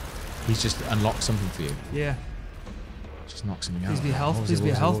 He's just unlocked something for you. Yeah. Just knock something out. Please be a health. What was Please it? be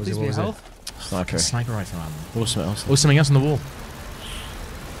a What health. was it? Please What be a was it? health. Sniper. Sniper rifle ammo. Or something else. Oh, something else on the wall.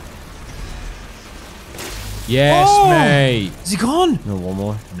 Yes, Oh! mate. Is he gone? No, one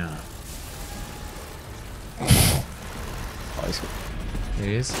more. No. Oh, he's good. There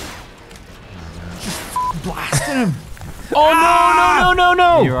he is. Blasted him. Oh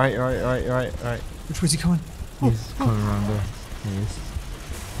no! You're right, you're right, you're right, you're right, you're right. Which way's he going? He's coming around there. He is.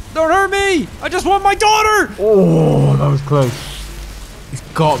 Don't hurt me! I just want my daughter! Oh, that was close. He's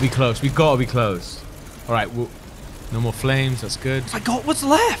got to be close. We've got to be close. All right. Well, no more flames. That's good. My god, what's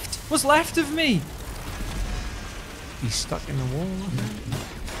left? What's left of me? He's stuck in the wall.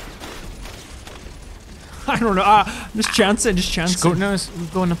 I don't know. I'm just chancing, Just go. No, we'll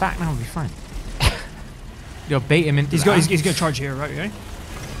go in the back now. We'll be fine. You'll bait him into. He's gonna charge here, right? Okay.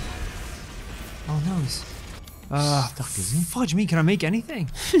 Oh no, he's stuck, is he? fudge me. Can I make anything?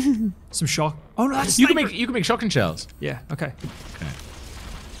 Some shock. Oh no, that's You sniper. can make shotgun shells. Yeah. Okay. Okay.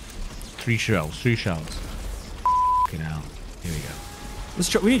 3 shells. 3 shells. Fucking hell. Here we go.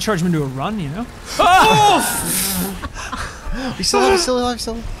 We need to charge him into a run. You know. He's still alive, still alive,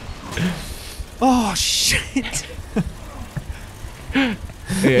 still alive. Oh shit.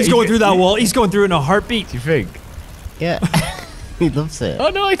 Yeah, He's going through that wall. He's going through in a heartbeat. Do you think? Yeah. He loves it. Oh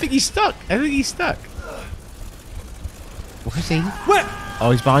no, I think he's stuck. What is he? What?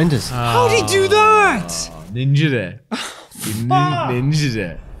 Oh, he's behind us. How'd he do that? Ninja there. Ninja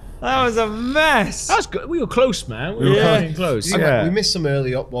there. That was a mess. That's good. We were close, man. We were Yeah. fucking close. We missed some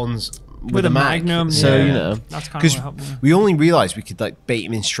early up ones with a a magnum, So, yeah. you know. That's kinda Because what helped me. we only realised we could like bait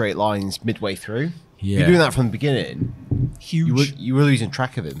him in straight lines midway through. If Yeah. you're doing that from the beginning, Huge. you were losing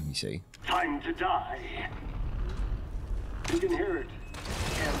track of him, you see. Time to die. You can hear it,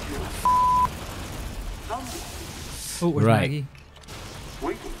 can't you? Someone Oh, where's Right. Maggie?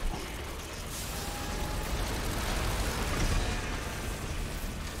 waiting for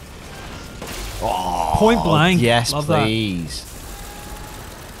Point blank. Yes, Love please.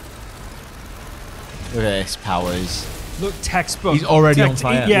 Look at this, powers. that. Look, textbook. He's already on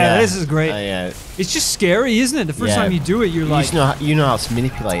fire. Yeah, this is great. Yeah. It's just scary, isn't it? The first Yeah. time you do it, you're like, You know how to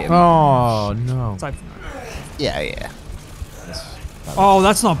manipulate him. Oh no. type- Yeah. oh,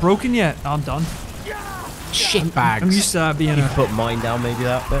 that's not broken yet. I'm done. Shit bags. I'm used to that being a Put mine down maybe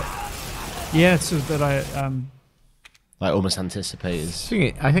that bit. yeah, so that I Like almost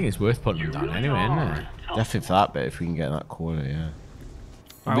anticipators. I think it's worth putting them down anyway, isn't it? Definitely for that bit if we can get in that corner, yeah.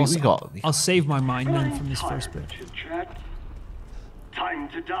 Alright, we got. I'll save my mind then from this first bit. chit chat. Time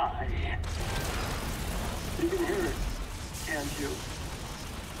to die. You can hear it, can't you?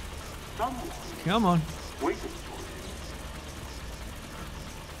 Someone Come on. waiting for you.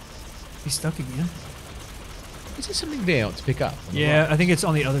 He's stuck again. Is there something there to pick up? Yeah, I think it's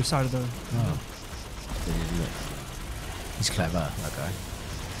on the other side of the. He's clever, that guy.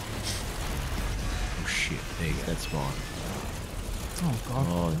 Oh shit, there you go. That's smart. Oh god.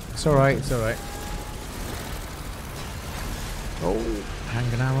 Oh, It's alright, it's alright. Oh,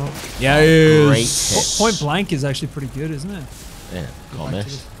 hanging ammo. Yeah, great hit. Point blank is actually pretty good, isn't it? Yeah, can't back to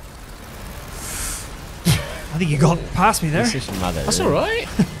miss. I think you got past me there. This isn't mad, That's alright.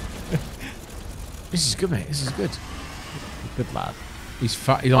 This is good, mate. This is good. Good lad. He's on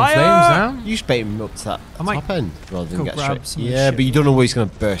Fire! flames now. You just bait him up to that I might top end rather than go get grab straight. some of the Yeah, shit. but you don't know where he's going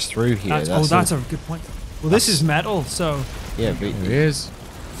to burst through here. That's a good point. Well, this is metal, so Yeah, but There he is.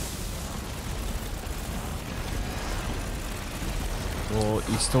 oh,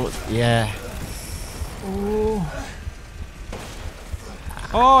 he's still. Yeah. oh,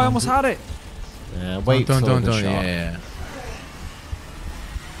 Oh, I almost had it. Wait, don't. shot. Yeah.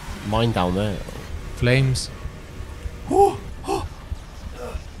 Mine down there. Flames.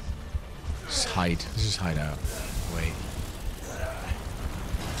 Just hide. Let's just hide out. Wait.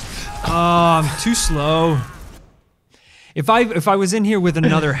 I'm too slow. If I was in here with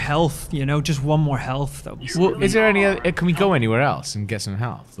another health, you know, just one more health, that would be. Well, is there any other? Can we go anywhere else and get some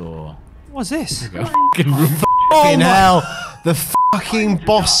health, or? What's this? Fucking room. Fucking hell! The fucking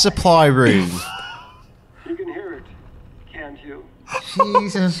boss supply room. You can hear it, can't you?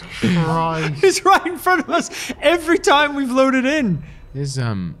 Jesus Christ! It's right in front of us every time we've loaded in. There's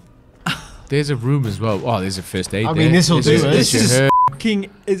a room as well. Oh, there's a first aid. I mean, this will do it. This is fucking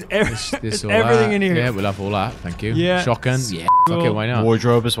it's This, all everything that. in here. Yeah, we'll have all that. Thank you. Yeah. Shotgun. Yeah. Cool. Okay, why not?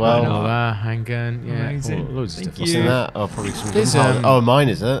 Wardrobe as well. All that. Handgun. Yeah. Amazing. Oh, loads of Thank stuff. What's you. in that? Oh, probably some There's, gunpowder. Oh, mine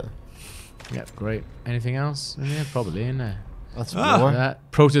is it? Yep, great. Anything else? Yeah, probably in there. That's Ah. more.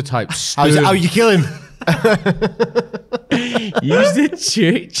 That prototype. How you kill him? Use the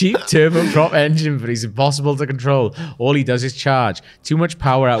cheap turboprop engine, but he's impossible to control. All he does is charge. Too much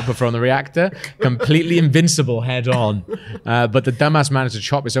power output from the reactor. Completely invincible head on. But the dumbass managed to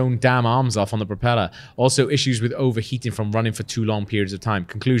chop his own damn arms off on the propeller. Also issues with overheating from running for too long periods of time.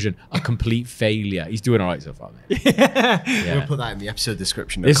 Conclusion, a complete failure. He's doing all right so far, mate. We'll put that in the episode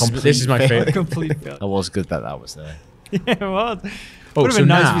description. This is my favorite. Complete failure. That was good that was there. Yeah, it was. Oh, Would have so been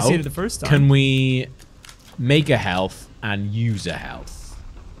nice now, if we seen it the first time. can we make a health and use a health?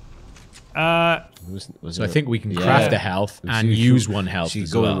 So I think we can craft a health and use one health So you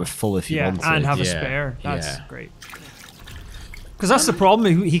as go in well. with full if you yeah, want and to. have a Yeah, spare. That's yeah. great. Because that's the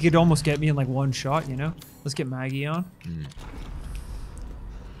problem. He could almost get me in like one shot, you know? Let's get Maggie on.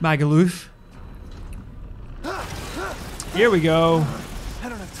 Magaloof. Here we go. I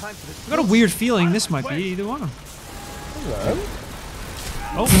don't have time for this. I've got a weird feeling this might be either one.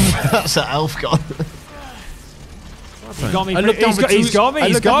 That's an elf gun. He got me. I looked down for He's got me. I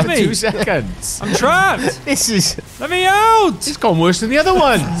He's looked down got for me. 2 seconds. I'm trapped. This is. Let me out. It's gone worse than the other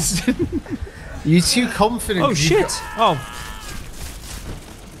ones. You're too confident. Oh shit. Oh.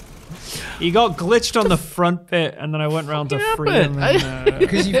 He got glitched on the front bit, and then I went round to free him. And,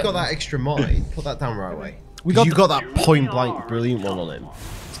 Because you've got that extra mine. Put that down right away. we got You got that point blank brilliant one on him.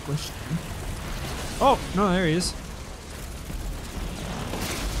 Oh no, there he is.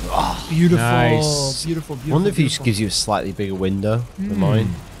 Oh, beautiful, Nice. beautiful, beautiful. I wonder if he just beautiful. gives you a slightly bigger window than mine.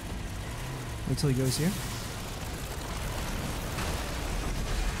 Wait till he goes here.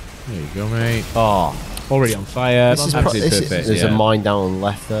 There you go, mate. Oh, Already on fire. this is Absolutely perfect. there's yeah. a mine down on the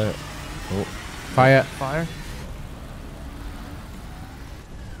left there. Fire. Fire.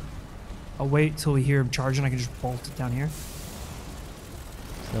 I'll wait till we hear him charging. I can just bolt it down here.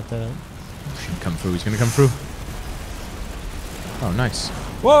 Not that out. He's gonna come through. He's gonna come through. Oh, nice.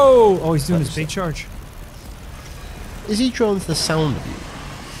 Whoa! Oh, he's doing his big charge. Is he drawn to the sound of you?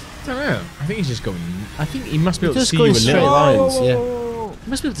 I don't know. I think he's just going. I think he must be able to Just see you a going straight little. lines, yeah. He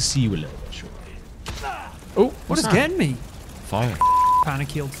must be able to see you a little bit, surely. Oh, What what's is that? getting me? Fire. Panic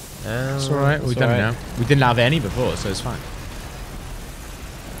healed. It's all right. We've done it now. We didn't have any before, so it's fine.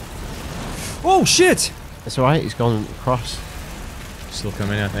 Oh shit! It's alright, he's gone across. Still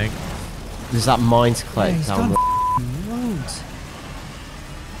coming, I think. There's that mine to Yeah, collect he's down done the... loads.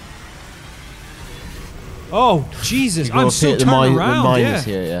 Oh Jesus! You go I'm up still here, the turning mine, around. the mine Yeah. is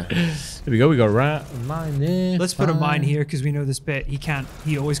here, yeah. There we go. We got a rat. A mine there. Let's put a mine Fine. here because we know this bit. He can't.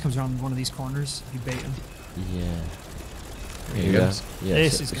 He always comes around one of these corners. You bait him. Yeah. There you go. Yeah,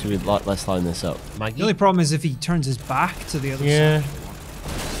 This so, is so let's line this up. Maggie? The only problem is if he turns his back to the other Yeah. side.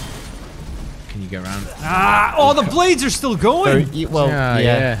 Can you get around? Ah! Oh, the blades are still going. Well,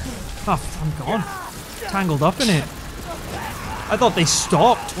 yeah. Oh, I'm gone. Tangled up in it. I thought they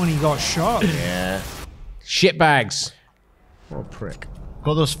stopped when he got shot. Yeah. Shitbags. What a prick.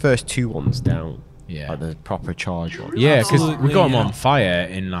 Got those first two ones down. Yeah. Like the proper charge one. Yeah, because we Absolutely, got him yeah. on fire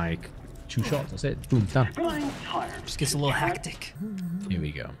in like 2 shots. That's it. Boom, done. Flying tired. Just gets a little hectic. Here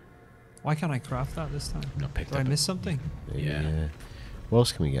we go. Why can't I craft that this time? Not picked Did I up. miss something? Yeah. What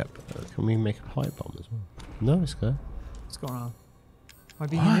else can we get? Can we make a pipe bomb as well? No, it's good. What's going on? Am I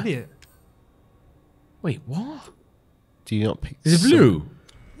being an idiot? Wait, what? Do you not pick... Is it some- blue?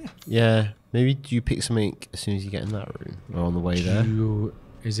 Yeah. Maybe do you pick something as soon as you get in that room? Or on the way there?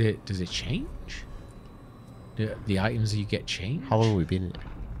 Does it change? The items that you get change? How long have we been in it?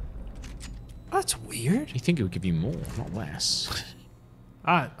 That's weird. You think it would give you more, not less?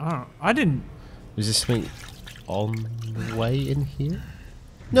 I don't know. I didn't. Was this something on the way in here?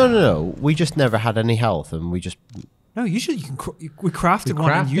 No. We just never had any health and we just... No, usually you can. We crafted We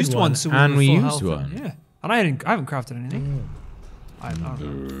one and crafted used one one, so and were we full used health one. Yeah, and I haven't crafted anything. I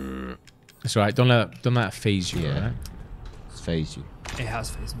don't know. It's alright. Don't let it phase you. Yeah. Right? It's phased you. It has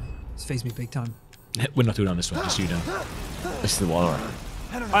phased me. It's phased me big time. We're not doing it on this one. Just you know. This is the one.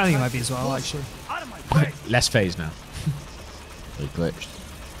 Right? I think it might be as well, actually. Out of my way! Less phase now. They glitched.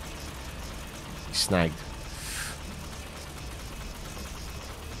 Snagged.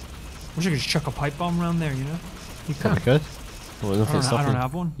 Wish I could just chuck a pipe bomb around there, you know? You Kinda can. good. Well, nothing's I stopping. don't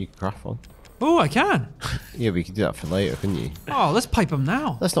have one. You can craft one. Oh, I can. Yeah, but you could do that for later, couldn't you? Oh, let's pipe him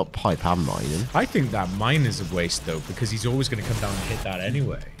now. Let's not pipe and mine him. I think that mine is a waste though, because he's always going to come down and hit that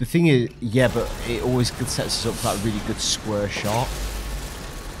anyway. The thing is, yeah, but it always sets us up for that really good square shot.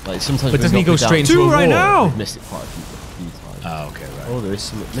 Like sometimes. But doesn't he go straight into Two a right wall? now. We've missed it quite a few times. Oh, okay, right. Oh, there is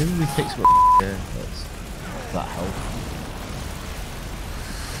some. Maybe we fix what here. That help.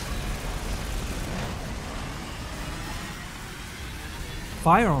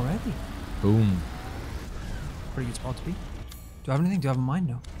 Fire already. Boom. Pretty good spot to be. Do I have anything? Do I have a mine?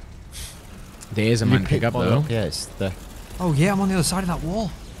 No. There is a man pick up one though. Yeah, it's there. Oh yeah, I'm on the other side of that wall.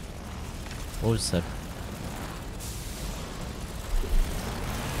 What was it?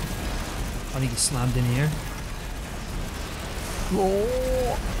 I think he slammed in here.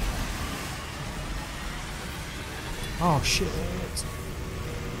 Oh shit.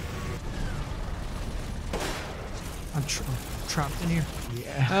 I'm trapped in here.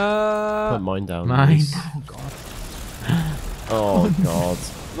 Yeah. Put mine down. Mine. please. Oh god. Oh god.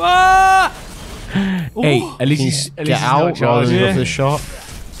 Ah! Hey, Oh, at least Can you he's at get least out he's not rather than charged. go for the shot.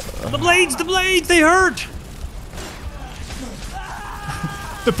 the blades, they hurt.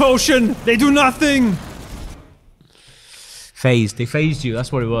 The potion, they do nothing. Phased. They phased you.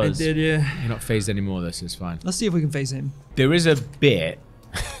 That's what it was. They did, yeah. You're not phased anymore. This is fine. Let's see if we can face him. There is a bit.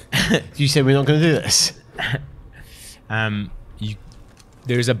 Did you say we're not going to do this?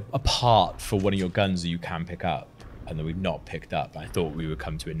 There's a part for one of your guns that you can pick up, and that we've not picked up. I thought we would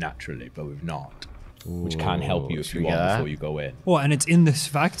come to it naturally, but we've not. Which can help you if should you we get want that? before you go in. What, and it's in this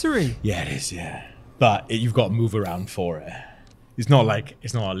factory? Yeah, it is. Yeah, but you've got to move around for it. It's not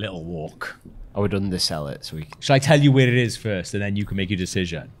a little walk. I would undersell it so we can. Shall I tell you where it is first, and then you can make your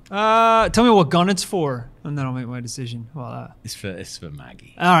decision? Tell me what gun it's for, and then I'll make my decision about It's for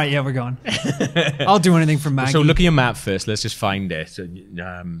Maggie. that. All right, yeah, we're going. I'll do anything for Maggie. So look at your map first. Let's just find it.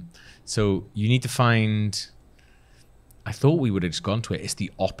 So you need to find. I thought we would have just gone to it. It's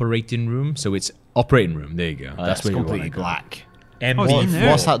the operating room. So it's operating room. There you go. That's where you completely wanna go. black. Oh, it's in there.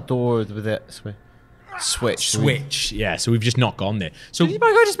 What's that door with it? Switch. Switch. Yeah. So we've just not gone there. So Did my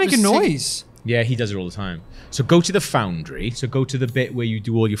guy just make a noise? yeah, he does it all the time. So go to the foundry. So go to the bit where you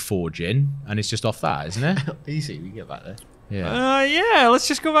do all your forging, and it's just off that, isn't it? Easy, we can get back there. Yeah. Yeah, let's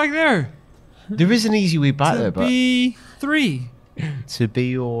just go back there. There is an easy way back there, but B3. to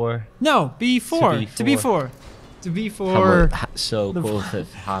be or No, B4. To B4. To B4. Hamlet, so called it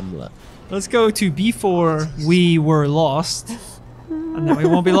Hamlet. Let's go to B4. We were lost. And then we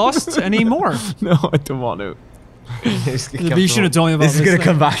won't be lost anymore. No, I don't want to. You should have told me about This this. is gonna thing.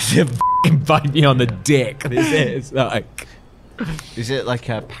 come back to f***ing bite me on the dick. This is like. Is it like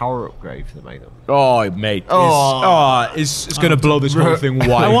a power upgrade for the Magnum? Oh, mate. Oh. It's gonna blow this whole thing wide.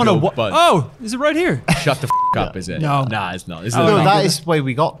 I want to. but Oh, is it right here? shut the up, is it? No. Nah, it's not. It's Oh, No, okay. that is the way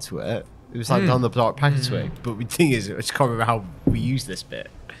we got to it. It was like down the dark passageway. But the thing is, I just can't remember how we used this bit.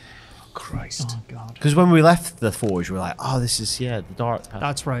 Christ. Oh God. Because when we left the forge, we were like, "Oh, this is the dark passage."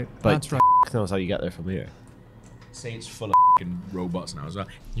 That's right. But That's right. knows how you get there from here. Say it's full of f***ing robots now as well.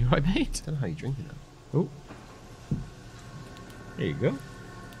 You right, mate? I don't know how you drink it now. Oh. There you go.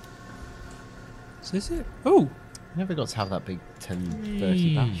 Is this it? Oh. I never got to have that big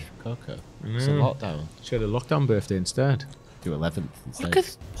 10:30 batch of cocoa. It's a lockdown. Should have lockdown birthday instead. Do 11th instead. Look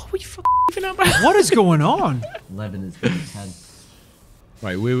at what were you f***ing even about? What is going on? 11 is 10.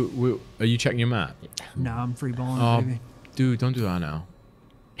 Right, are you checking your map? Nah, I'm free balling, Oh, baby. dude, don't do that now.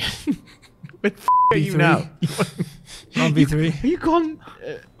 Where the f*** are you B3. now? On B3. Are you gone?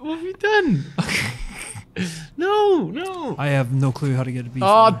 What have you done? No. I have no clue how to get a B3.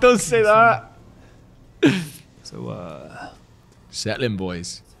 Oh, don't say that. So, Settling,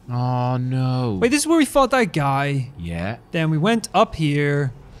 boys. Oh, no. wait, this is where we fought that guy. Yeah. Then we went up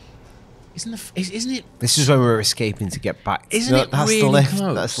here. Isn't it? This is when we were escaping to get back. Isn't it that's really the lift.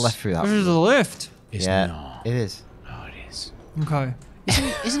 close? That's the left through that. There's the lift. It's yeah, not. it is. Oh, it is. Okay.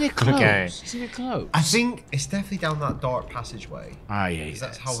 Isn't it close? Okay. Isn't it close? I think it's definitely down that dark passageway. Ah, yeah. Because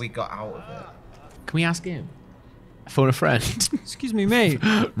that's how we got out of it. Can we ask him? Phone a friend. Excuse me, mate.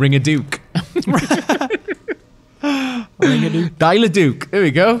 Ring a duke. Ring a duke. Dial a duke. There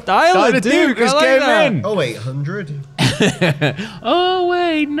we go. Dial a duke, Let's I like get him that. in. Oh, 800. Oh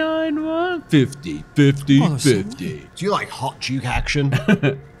wait, 9-1, 50, 50, Oh, 50. Do you like hot Duke action?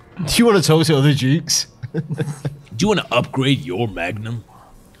 Do you want to talk to other Dukes? Do you want to upgrade your Magnum?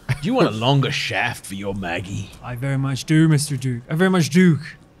 Do you want a longer shaft for your Maggie? I very much do, Mr. Duke. I very much do.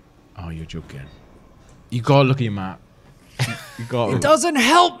 Oh, you're joking. You gotta look at your map. You gotta. It doesn't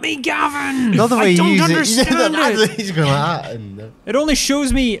help me, Gavin. Not the way I you don't use understand it. it. He's going like that. And, It only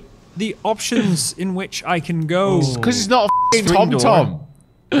shows me the options in which I can go. Because it's not a Swing Tom door. Tom.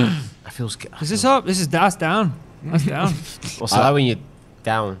 I feel scared. Is this up? That's down. That's down. What's that when you're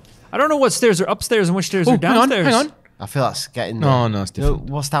down? I don't know what stairs are upstairs and which stairs are Oh, hang on, downstairs. hang on. I feel that's getting No, there. no, it's different.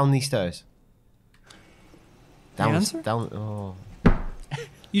 What's down these stairs? Down, answer? down. Oh.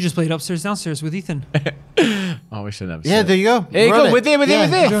 You just played upstairs, downstairs with Ethan. Oh, I wish I never Yeah, said. there you go. There you We're go. on it. We're there, we're there, we're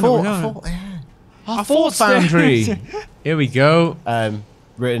there. I We're thought, done I it. thought, yeah. Our Thought Foundry. Here we go.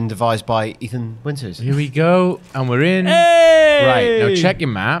 Written, devised by Ethan Winters. Here we go. And we're in. Hey! Right, now check your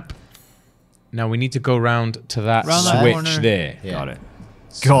map. Now we need to go round to that Round that switch corner. there. Yeah. Got it.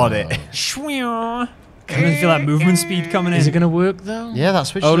 Got it. Shwee. Can you feel that movement speed coming in? Is it going to work though? Yeah, that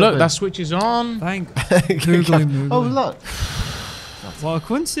switch. Oh, is look, open. that switch is on. Thank. Oh, Googly look. What a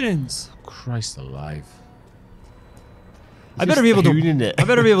coincidence. Christ alive. I better be able to. hooning it. I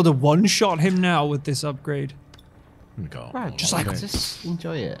better be able to one-shot him now with this upgrade. Here we go. Right, Just like just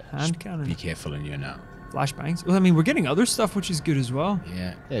enjoy it. Hand Be cannon, careful in here now. flashbangs. Well, I mean, we're getting other stuff, which is good as well.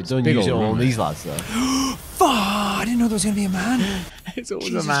 Yeah. Yeah, don't Big use it old on room. these lads though. Fuck! I didn't know there was gonna be a man. It's always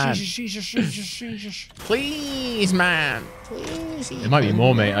Jesus, a man. Jesus. Please, man. Please. There might be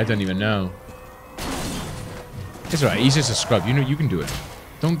more, mate. I don't even know. It's alright. He's just a scrub. You know, you can do it.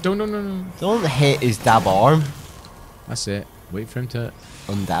 No. Don't hit his dab arm. That's it. Wait for him to.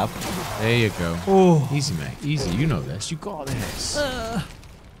 Undab. There you go. Oh, Easy, mate. Easy. You know this. You got this. You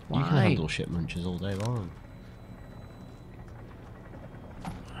can Why? handle shit munches all day long.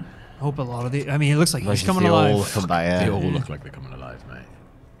 I hope a lot of the. I mean, it looks like he's Imagine if coming they all alive. come back, They yeah. all look like they're coming alive, mate.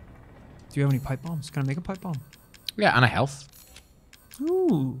 Do you have any pipe bombs? Can I make a pipe bomb? Yeah, and a health.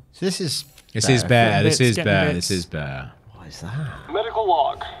 Ooh. So this is. This is bear. This Bits, is getting bear. bits. This is bear. What is that? Medical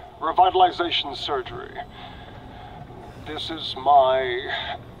log. Revitalization surgery. This is my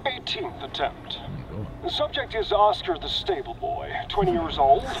 18th attempt. The subject is Oscar the stable boy, 20 years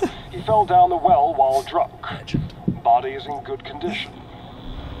old. He fell down the well while drunk. Legend. Body is in good condition.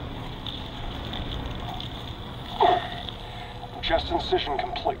 Chest incision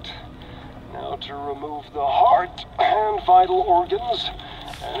complete. Now to remove the heart and vital organs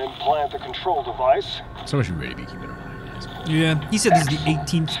and implant the control device. Someone should really be keeping an eye on this. Yeah. He said this is the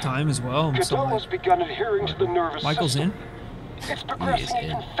 18th time as well. So Cadeau like, has begun adhering to the nervous Michael's system. in. It's progressing in.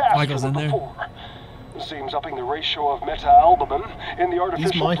 even faster Michael's than in there. before. Seems upping the ratio of meta-albumin in the These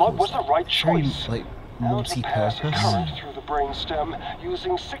artificial blood Michaels. was the right Very, choice. like, Now to pass a multi-purpose. current through the brainstem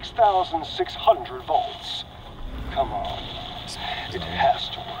using 6,600 volts. Come on. It has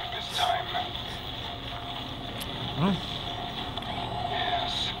to work this time.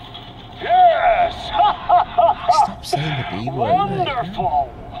 Yes. Yes! Stop saying the B word, mate.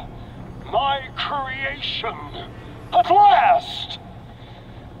 Wonderful! My creation! At last!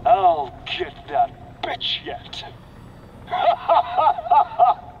 I'll get that bitch yet.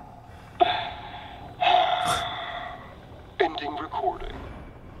 Ending recording.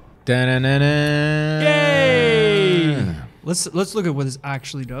 Da-na-na-na. Yay! Let's look at what this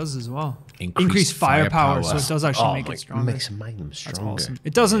actually does as well. Increase firepower, firepower. so it does actually make it stronger. Makes a Magnum That's stronger. awesome.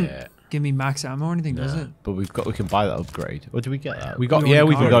 It doesn't Yeah. give me max ammo or anything, does it? But we can buy that upgrade. Or do we get that? We got. We Yeah,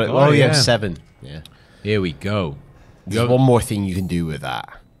 already we got got it. Oh yeah, 7. Yeah. Here we go. There's one more thing you can do with that.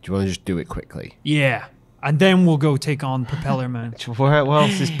 Do you want to just do it quickly? Yeah. And then we'll go take on Propeller Man. Where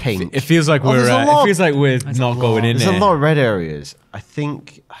else is pink? It feels like Oh, there's a we're. lot. It feels like we're There's a not going in There's there. a lot of red areas. I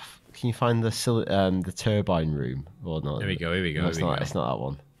think. Can you find the turbine room or not? Here we go. Here we go. No, it's here we not. go. It's not that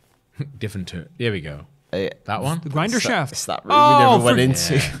one. Different turn. Here we go. Uh, That one. The grinder it's that- shaft. It's that room Oh, we never went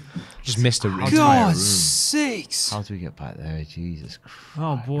for- into. Yeah. Just missed a entire God room. sakes. How do we get back there? Jesus Christ.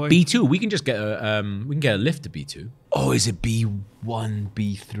 Oh boy. B2. We can just get a. We can get a lift to B2. Oh, is it B1,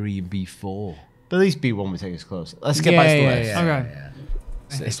 B3, and B4? But at least B1 would take us close. Let's get back to the left.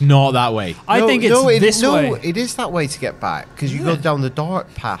 Okay. It's not that way. I think it's this way. it is that way to get back because you go down the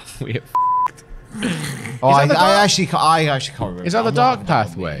dark path. We- Oh, I that the dark- actually can't remember. Is that the I'm dark not having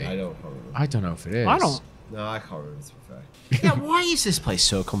that with me. pathway? I don't remember. I don't know if it is. I don't. No, I can't remember. To be fair. Yeah, why is this place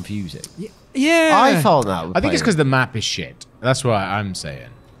so confusing? Yeah. I felt that. I think it's because the map is shit. That's what I'm saying.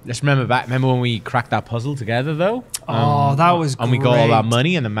 Just remember when we cracked that puzzle together, though? Oh, that was And we got all that great.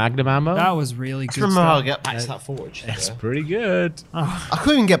 money and the Magnum ammo? That was really I good remember how to stuff. get back to that forge. That's pretty good. I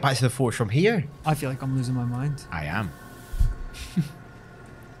couldn't even get back to the forge from here. I feel like I'm losing my mind. I am.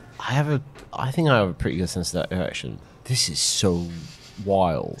 I think I have a pretty good sense of direction. This is so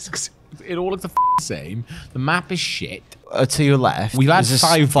wild. It all looks the same. The map is shit. To your left, We've had there's a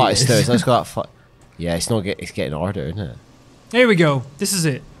 5 flight of beers. stairs. Let's go that Yeah, it's getting harder, isn't it? Here we go. This is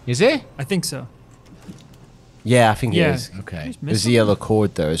it. Is it? I think so. Yeah, I think Yeah. it is. Okay. There's the yellow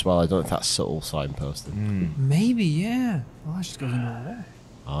cord there as well. I don't know if that's subtle signposted. Maybe, yeah. Well, that just goes into a wall.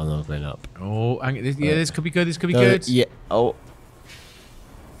 Oh no, going up. Oh, yeah, this could be good. This could be No, good. Yeah. Oh.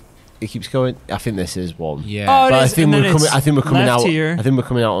 It keeps going. I think this is one. Yeah. Oh, it But is, and then it's I think we're coming left out. here. I think we're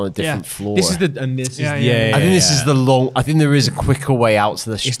coming out on a different Yeah. floor. This is the and this Yeah, is yeah. I think this is the long. I think there is a quicker way out to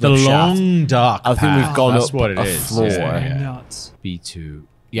the. It's the shaft. long dark. I think we've path. gone That's up what it a is. floor. Yeah. Nuts. B2.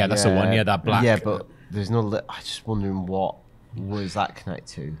 Yeah, that's the one. Yeah, that black. Yeah, but there's no. I just wondering what does that connect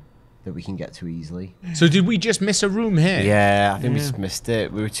to that we can get to easily. So did we just miss a room here? Yeah, I think we Yeah. just missed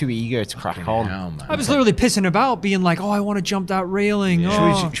it. We were too eager to crack on. Hell, man. I was literally pissing about, being like, "Oh, I want to jump that railing."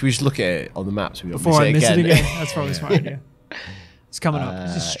 Oh. Should we just look at it on the map so we don't Before I miss miss it it again? again. That's probably a smart idea. It's coming up.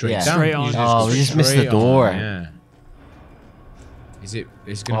 This is straight yeah. down. Straight on. You Oh, we just missed the straight on, door. Yeah. Is it?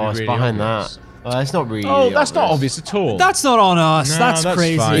 It's gonna Oh, be it's really behind obvious. that. It's not really. Oh, that's not obvious at all. That's not on us. No, that's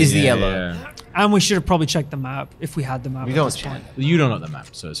crazy. fine. Is the Yeah, yellow. yeah. And we should have probably checked the map if we had the map. We at don't this check. point. You don't know the map,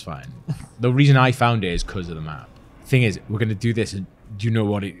 so it's fine. The reason I found it is because of the map. Thing is, we're gonna do this, and do you know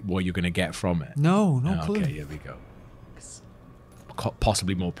what you're gonna get from it? No, no Oh, clue. okay, here we go.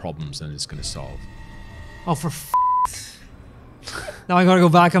 Possibly more problems than it's gonna solve. Oh, for now I gotta go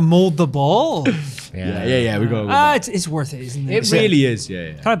back and mold the ball. Yeah. We go. It's worth it, isn't it? It really is.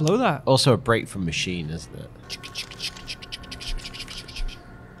 Yeah. Can I blow that? Also a break from machine, isn't it?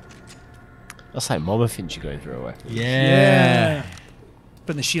 That's like Mama Finch you're going through a way. Yeah.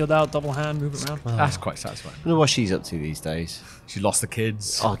 Putting the shield out, double hand, move it around. That's quite satisfying. I wonder what she's up to these days. She lost the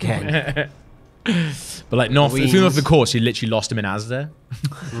kids. Oh, again. But like, no, if you know of the course, she literally lost them in Asda.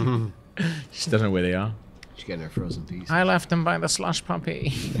 She doesn't know where they are. She's getting her frozen piece. I left them by the slush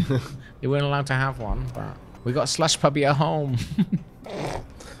puppy. They weren't allowed to have one, but we got slush puppy at home.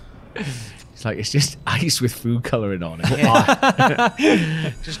 It's like, it's just ice with food coloring on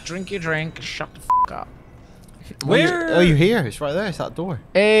it. Just drink your drink, shut the f up. Where? Oh, you're here. It's right there. It's that door.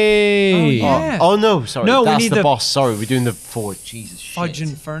 Hey! Oh, yeah. Oh, no. Sorry. No, we that's need the the boss. Sorry. We're doing the forward. Jesus Fudge shit.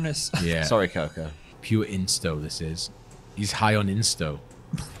 and furnace. Yeah. Sorry, Coco. Pure insto, this is. He's high on insto.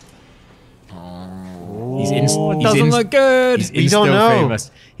 He's Oh, it doesn't look good. He's We don't insto know.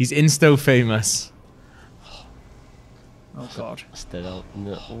 famous. He's insto famous. Oh god. Still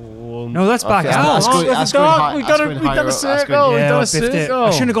no. No, that's back Okay, out. that's Oh, good. that's That's good. dark. We've done a circle. Yeah, I We've done a biffed it. circle.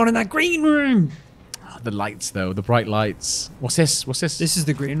 I shouldn't have gone in that green room. The lights, though, the bright lights. What's this? What's this? This is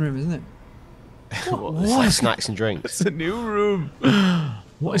the green room, isn't it? It's like snacks and drinks. It's a new room.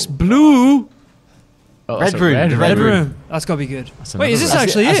 What is blue? Oh, Red that's a room, the Red red room. That's gotta be good. That's Wait, is this another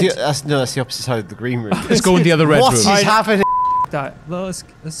actually it? That's the opposite side of the green room. Let's go in the other red What room. is happening? That. Well, let's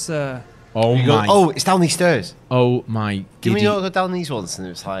Oh You go, my! oh, it's down these stairs. Oh my! Can we Giddy! not go down these ones? And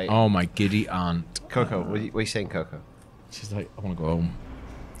it's like, Oh my giddy aunt! Coco, what are you saying, Coco? She's like, I want to go home.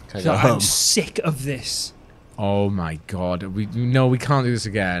 Can I go I'm home? sick of this. Oh my god! We can't do this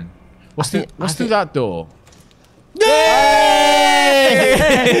again. I Through think- that door?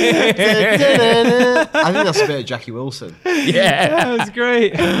 I think that's a bit of Jackie Wilson. Yeah. That was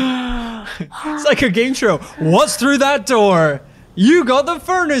great. It's like a game show. What's through that door? You got the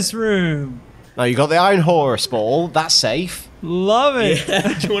furnace room. Now you got the Iron Horse Ball. That's safe. Love it.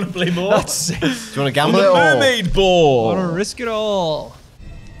 Do you want to play more? That's sick. Do you want to gamble it all? mermaid ball. Want to risk it all.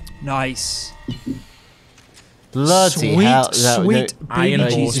 Nice. Bloody Sweet, hell! sweet Iron baby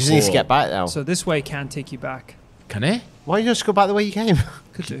Horse You Jesus. just need to get back now. So this way can take you back. Can it? Why don't you just go back the way you came?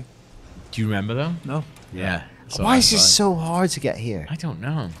 Could do. Do you remember though? No. Yeah. So Why is that's this so hard to get here? I don't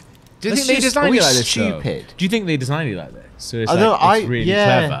know. Do you Let's think they just- designed are we it like this? though? stupid? Do you think they designed it like this? So it's I like, know. it's really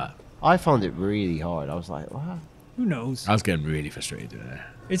yeah. clever. I found it really hard. I was like, what? Who knows? I was getting really frustrated there.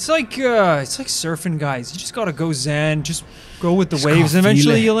 It's like surfing, guys. You just gotta go zen. Just go with the Just waves. gotta And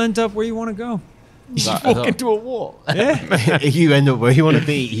eventually feel it. you'll end up where you want to go. Walk into a wall. Yeah. You end up where you want to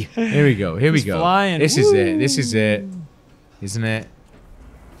be. Here we go. Here we Just go. flying. This is it. This is it. Isn't it?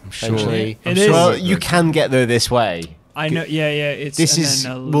 I'm sure. Eventually. It is. Well, you can get there this way. I know. Yeah, yeah. It's This and is.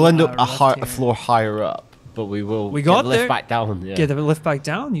 then We'll end up left a here. floor higher up, but we will. We get got the lift there. back down. Yeah. Get the lift back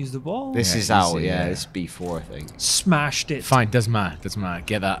down. Use the ball. This Yeah, is out. easy, Yeah, yeah. it's B4, I think. Smashed it. Fine. Doesn't matter. Doesn't matter.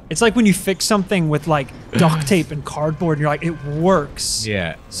 Get that. It's like when you fix something with like duct tape and cardboard, and you're like, it works.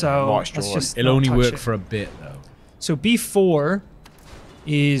 Yeah. So March let's Jordan. just It'll not only touch work it. for a bit though. So B4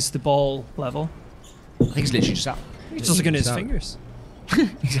 is the ball level. I think it's literally just out. He's just looking at his fingers.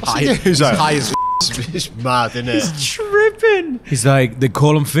 He's high. He's high as It's mad, isn't it? Tripping. He's like, they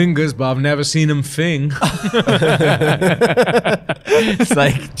call them fingers, but I've never seen them thing. It's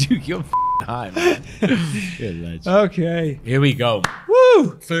like, dude, you're high, man. You're a legend. Okay. Here we go.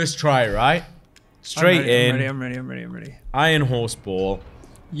 Woo! First try, right? Straight in. I'm ready. Iron horse ball.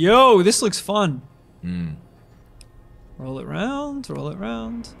 Yo, this looks fun. Roll it round.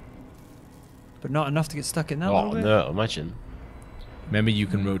 But not enough to get stuck in that little Oh, bit. no, imagine. Remember, you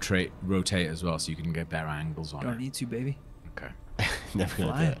can rotate as well, so you can get better angles on Don't it. need to, baby. Okay. Never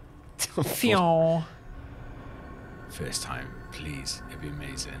gonna Flying. do it. Feel. First time, please. It'd be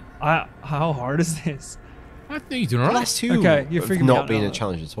amazing. How hard is this? I think you're doing The alright. last two Okay, you're have figuring me not out been now. a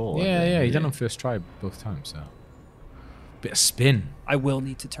challenge at all. Yeah, you done on first try both times, so. Bit of spin. I will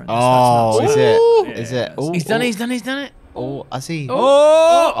need to turn this. Oh, That's is not it? safe. Is Yeah, it? Oh, He's done it. Oh, has he?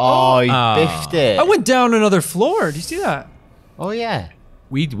 Oh! He biffed it. I went down another floor. Do you see that? Oh, yeah.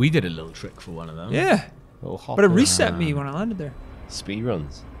 We did a little trick for one of them. Yeah. Little hop But it on. reset me when I landed there. Speed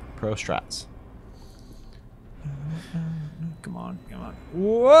runs. Pro strats. Come on.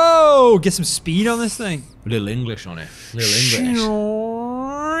 Whoa! Get some speed on this thing. A little English on it. Little English.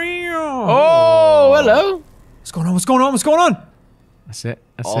 Oh, hello. What's going on? That's it.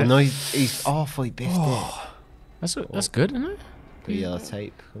 Oh, no, he's awfully biffed it. That's good, isn't it? The yellow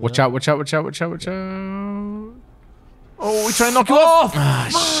tape. Watch out. Oh, we try and knock you off.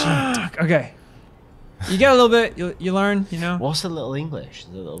 Fuck. Okay. You get a little bit, you learn, you know. What's a little English? Is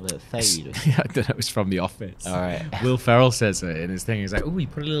it a little bit of fade? Yeah, I don't know. It's from The Office. All right. Will Ferrell says it in his thing. He's like, oh, you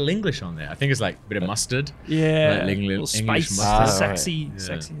put a little English on there. I think it's like a bit of mustard. Yeah. Like little English spice, mustard. sexy, Yeah.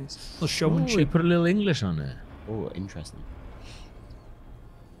 sexy. Little Oh, you showmanship. put a little English on there. Oh, interesting.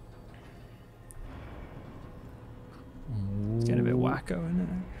 It's getting a bit wacko, isn't it?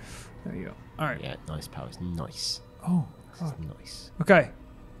 There you go. All right. Yeah, nice powers. Nice. Oh. This is nice. Okay.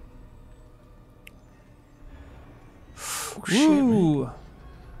 Ooh.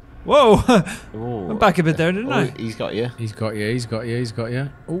 Whoa. Oh, I'm back a bit there, didn't I? He's got you. He's got you.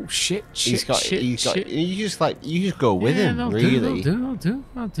 Oh, shit. He's got you. You just go with him, I'll really.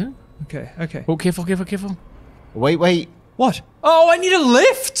 I'll do. Okay. Oh, careful. Wait. What? Oh, I need a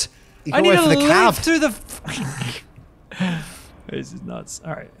lift. You I go need wait a for the lift cab. through the. This is nuts.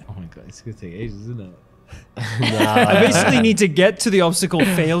 All right. Oh my god, it's gonna take ages, isn't it? I basically need to get to the obstacle,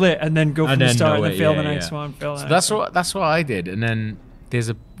 fail it, and then go from And the then start, know and then it, fail yeah, the next yeah. one. Fail the So next that's what I did, and then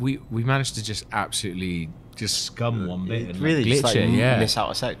we managed to just absolutely just scum one bit and Really, glitch just like it. Yeah, miss out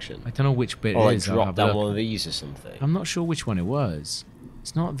a section. I don't know which bit Or it like is. I'll drop have a down look. one of these or something. I'm not sure which one it was.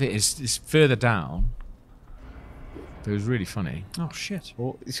 It's not this. It's further down. It was really funny. Oh shit.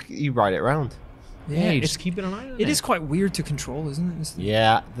 Or you ride it around. Yeah, you it's just keep it an eye on it is quite weird to control, isn't it? This thing?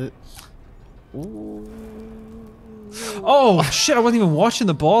 Yeah. Oh shit! I wasn't even watching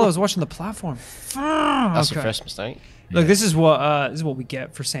the ball. I was watching the platform. That's Okay. the first mistake. Look, this is what we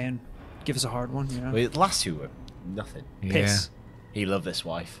get for saying, give us a hard one. You know. Wait, the last two were nothing. Piss. He loved this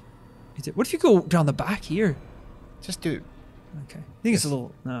wife. What if you go down the back here? Just do it. Okay. I think it's a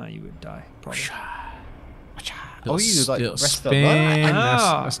little. No, you would die probably. Oh, you like Little rest spin. on that?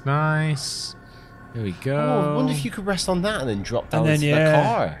 Ah. That's nice. There we go. Oh, I wonder if you could rest on that and then drop down then, into yeah. the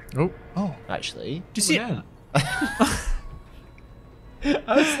car. Oh, Oh, Actually, do you see it? yeah.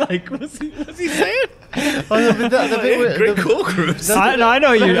 I was like, what's he saying? Great cool cruise. I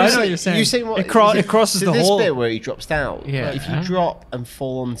know you. I know what you're saying. You saying what? It crosses so the this whole. bit where he drops down. Yeah. If you drop and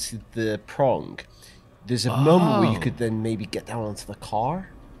fall onto the prong, there's a moment where you Oh. could then maybe get down onto the car.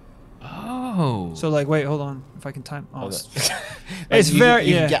 Oh. So like, wait, hold on. If I can time. Oh, it's, Like, it's you, very.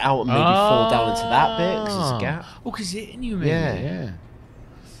 You Yeah. can get out and maybe fall down into that bit because there's a gap. Oh, because it's hitting you, maybe. Yeah. Yeah.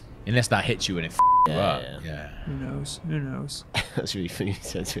 Unless that hits you and it you up. Yeah. Yeah. Who knows? Who knows? That's really funny.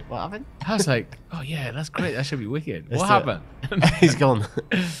 What happened? I was like, oh yeah, that's great. That should be wicked. That's What it. happened? He's gone.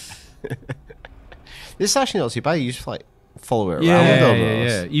 This is actually not too bad. You just like follow it around Yeah,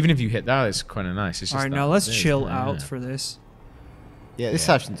 almost. Even if you hit that, it's kind of nice. It's just All right, that now let's bit, chill yeah. out for this. Yeah, this is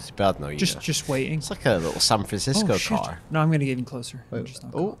actually not too bad now. Just waiting. It's like a little San Francisco Oh, shit. car. No, I'm gonna get even closer. Wait, Just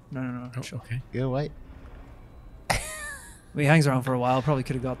not oh. No. Oh, Chill. okay. Yeah, wait. He hangs around for a while. Probably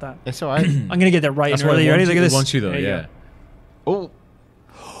could have got that. It's all right. I'm gonna get that right That's in what early. it Ready? wants Look you- at it this. wants you though, There yeah. Oh,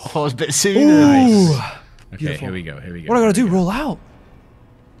 I thought it was a bit sooner. Ooh. Okay, Beautiful. here we go. Here we go. What do I gotta do? Roll out.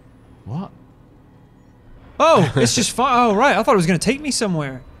 What? Oh, it's just fine. Oh, right. I thought it was gonna take me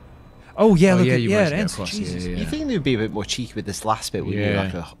somewhere. Oh yeah, Oh, look yeah, at you yeah, managed it to get ends. across, Jesus. yeah. You think they'd be a bit more cheeky with this last bit? Would be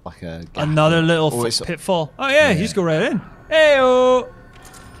Yeah. like a gap. Another little Oh, it's- pitfall. Oh yeah, you just go right in. Hey,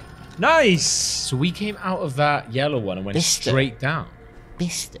 nice. So we came out of that yellow one and went Mister. straight down.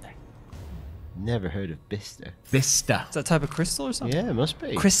 Bister. Never heard of Bister. Vista. Is that type of crystal or something? Yeah, it must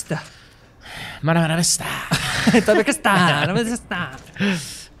be. Krista. Mana vista.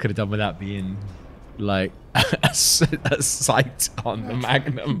 Could have done with that being like a sight on the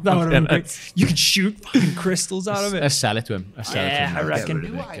Magnum. That would've been great. You could shoot fucking crystals out of it. Let's sell it to him. Yeah, I reckon.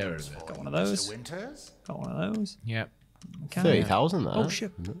 New Get rid items of it. for Got one of those. Mr. Winters. Got one of those. Yep. Okay. 30,000 there. Oh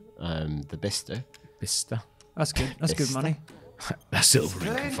shit. The Bista. Vista. That's good. That's good money. That's silver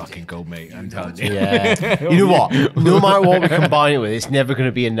ink and fucking gold, mate. I'm telling you. Yeah. You know what? No matter what we combine it with, it's never going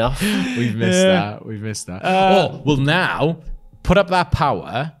to be enough. We've missed that. We've missed that. Well, now put up that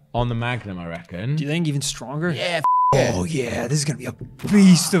power on the Magnum, I reckon. Do you think even stronger? Yeah. Oh yeah, this is gonna be a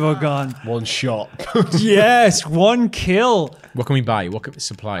beast of a gun. One shot. Yes, one kill. What can we buy? What can,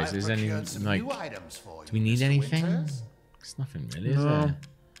 supplies? Is any Procured some like? new items for you, Do we need Mr. anything? Winters. It's nothing really, is there?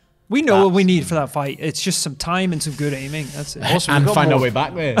 We know what we need for that fight. It's just some time and some good aiming. That's it. Also, And we've got find our more- way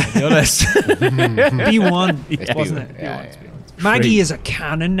back there. To be honest. B1, wasn't it? Yeah, B1. yeah. Maggie is a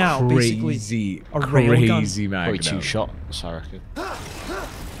cannon now, basically. Crazy, A railgun. crazy Probably Magnum. 2 shots, I reckon. I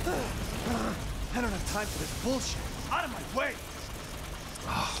don't have time for this bullshit. Out of my way.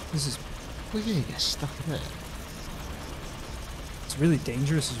 This is We're going to get stuck in it. it's really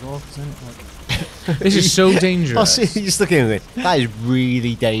dangerous as well, isn't it? Like This is so Oh, dangerous. see, just looking at it. That is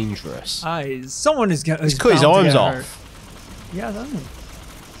really dangerous. eyes. Someone is gonna. He's cut his arms off. Yeah, that one.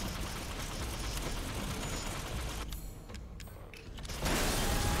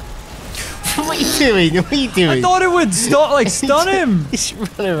 What are you doing? What are you doing? I thought it would stun him. He's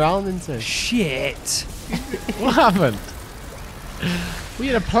running around into it. Shit. What happened? We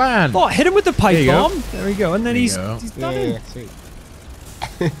had a plan. Oh, hit him with the pipe There you go. bomb. There we go. And then There you he's go. done him. sweet.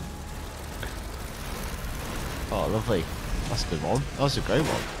 Oh, lovely. That's a good one. That was a great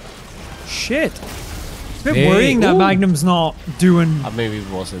one. Shit. It's a bit Hey, worrying that ooh. Magnum's not doing. Maybe it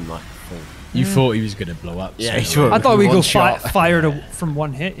wasn't like a full. You thought he was gonna blow up. Yeah, straight he away. thought- I thought we One go shot. fire from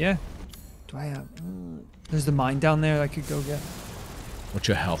one hit. Yeah. Do I have? There's the mine down there I could go get. What's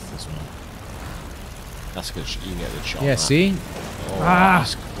your health as well? That's a good. You can get a good shot. Yeah, on that. see? Oh, Ah.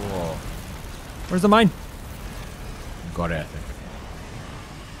 that's cool. Where's the mine? Got it, I think.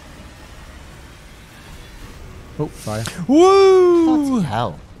 Oh, fire. Woo! Bloody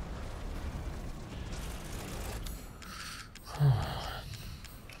hell.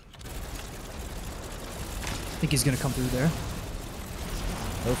 I think he's gonna come through there.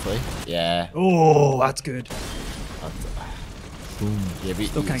 Hopefully. Yeah. Oh, that's good. Yeah, but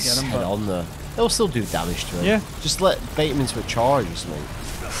Still can't get him, head but- on the. They'll still do damage to him. Yeah. Just bait him into a charge or something.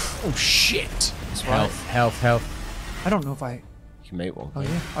 Oh shit! That's Health, health, health. I don't know if I. You can make one. Oh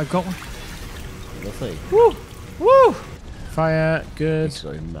yeah, I've got one. Lovely. Woo! Woo! Fire, good. He's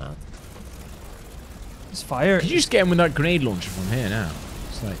going mad. It's fire. Could you just get him with that grenade launcher from here now?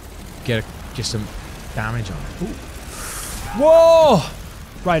 It's like get some damage on it. Ooh. Whoa!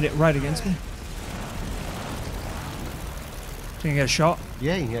 Right against me. Can I get a shot?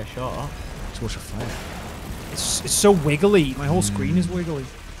 Yeah, you can get a shot off. Just watch the fire. It's so wiggly. My whole screen is wiggly.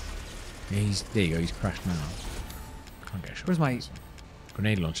 Yeah, there you go. He's crashed now. Can't get a shot. Where's my?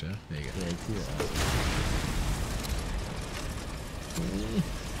 Grenade launcher? There you go. Yeah, do that.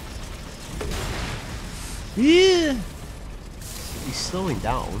 Yeah. He's slowing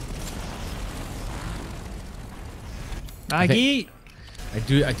down. Maggie. I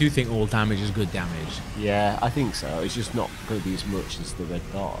do think all damage is good damage. Yeah, I think so. It's just not going to be as much as the red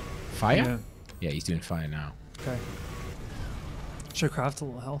dot. Fire? Yeah. Yeah, he's doing fire now. Okay. Should I craft a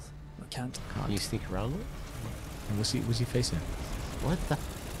little health? I can't. Can you sneak around it? And what's he facing? What the?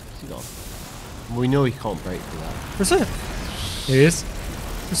 What's he got? We know he can't break through that. For It is.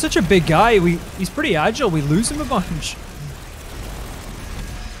 such a big guy, he's pretty agile. We lose him a bunch.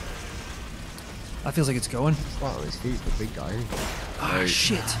 That feels like it's going. Wow, his feet, the big guy. Ah,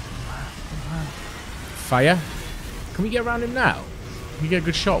 shit. Fire? Can we get around him now? Can we get a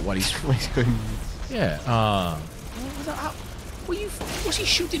good shot while he's... He's going. Yeah. What's he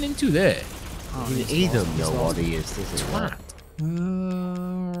shooting into there? He don't know what he is, does he? Twat.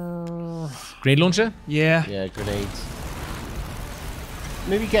 Uh, Grenade launcher? yeah. Yeah, grenades.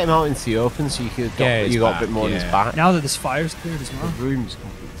 Maybe get him out into the open so you could Yeah, his you got a back, bit more in his yeah. back. Now that this fire's cleared as well. The room's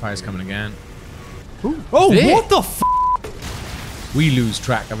complete. Fire's coming again. Oh, There. what the f? We lose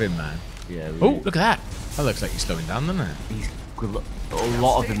track of him, man. Yeah. Oh, look at that. That looks like he's slowing down, doesn't it? He's a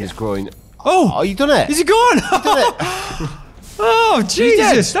lot of him is growing. Oh, Oh, you done it? is he gone? Oh,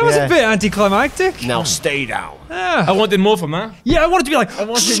 Jesus. That was Yeah. a bit anticlimactic. Now stay down. Yeah. I wanted more from that. Yeah, I wanted to be like, I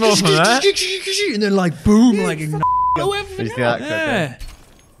wanted more from that. and then like boom, like Did you see that? yeah.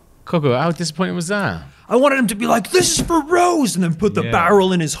 Coco, how disappointing was that? I wanted him to be like, this is for Rose, and then put the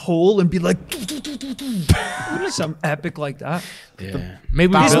barrel in his hole and be like, some epic like that. Yeah.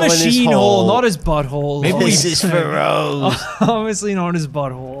 Maybe His Barrel in his machine hole, hole. not his butthole. Maybe This is for Rose. Obviously not his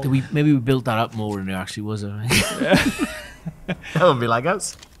butthole. Maybe we built that up more than there actually was. That would be like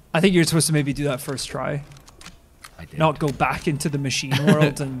us. I think you're supposed to maybe do that first try. I did. Not go back into the machine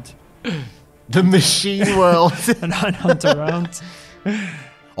world and The machine world. hunt around.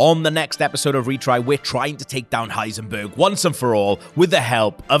 On the next episode of Retry, we're trying to take down Heisenberg once and for all with the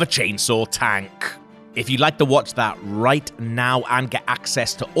help of a chainsaw tank. If you'd like to watch that right now and get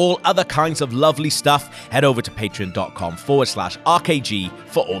access to all other kinds of lovely stuff, head over to patreon.com/RKG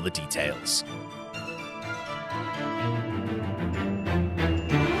for all the details.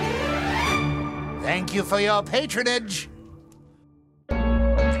 Thank you for your patronage.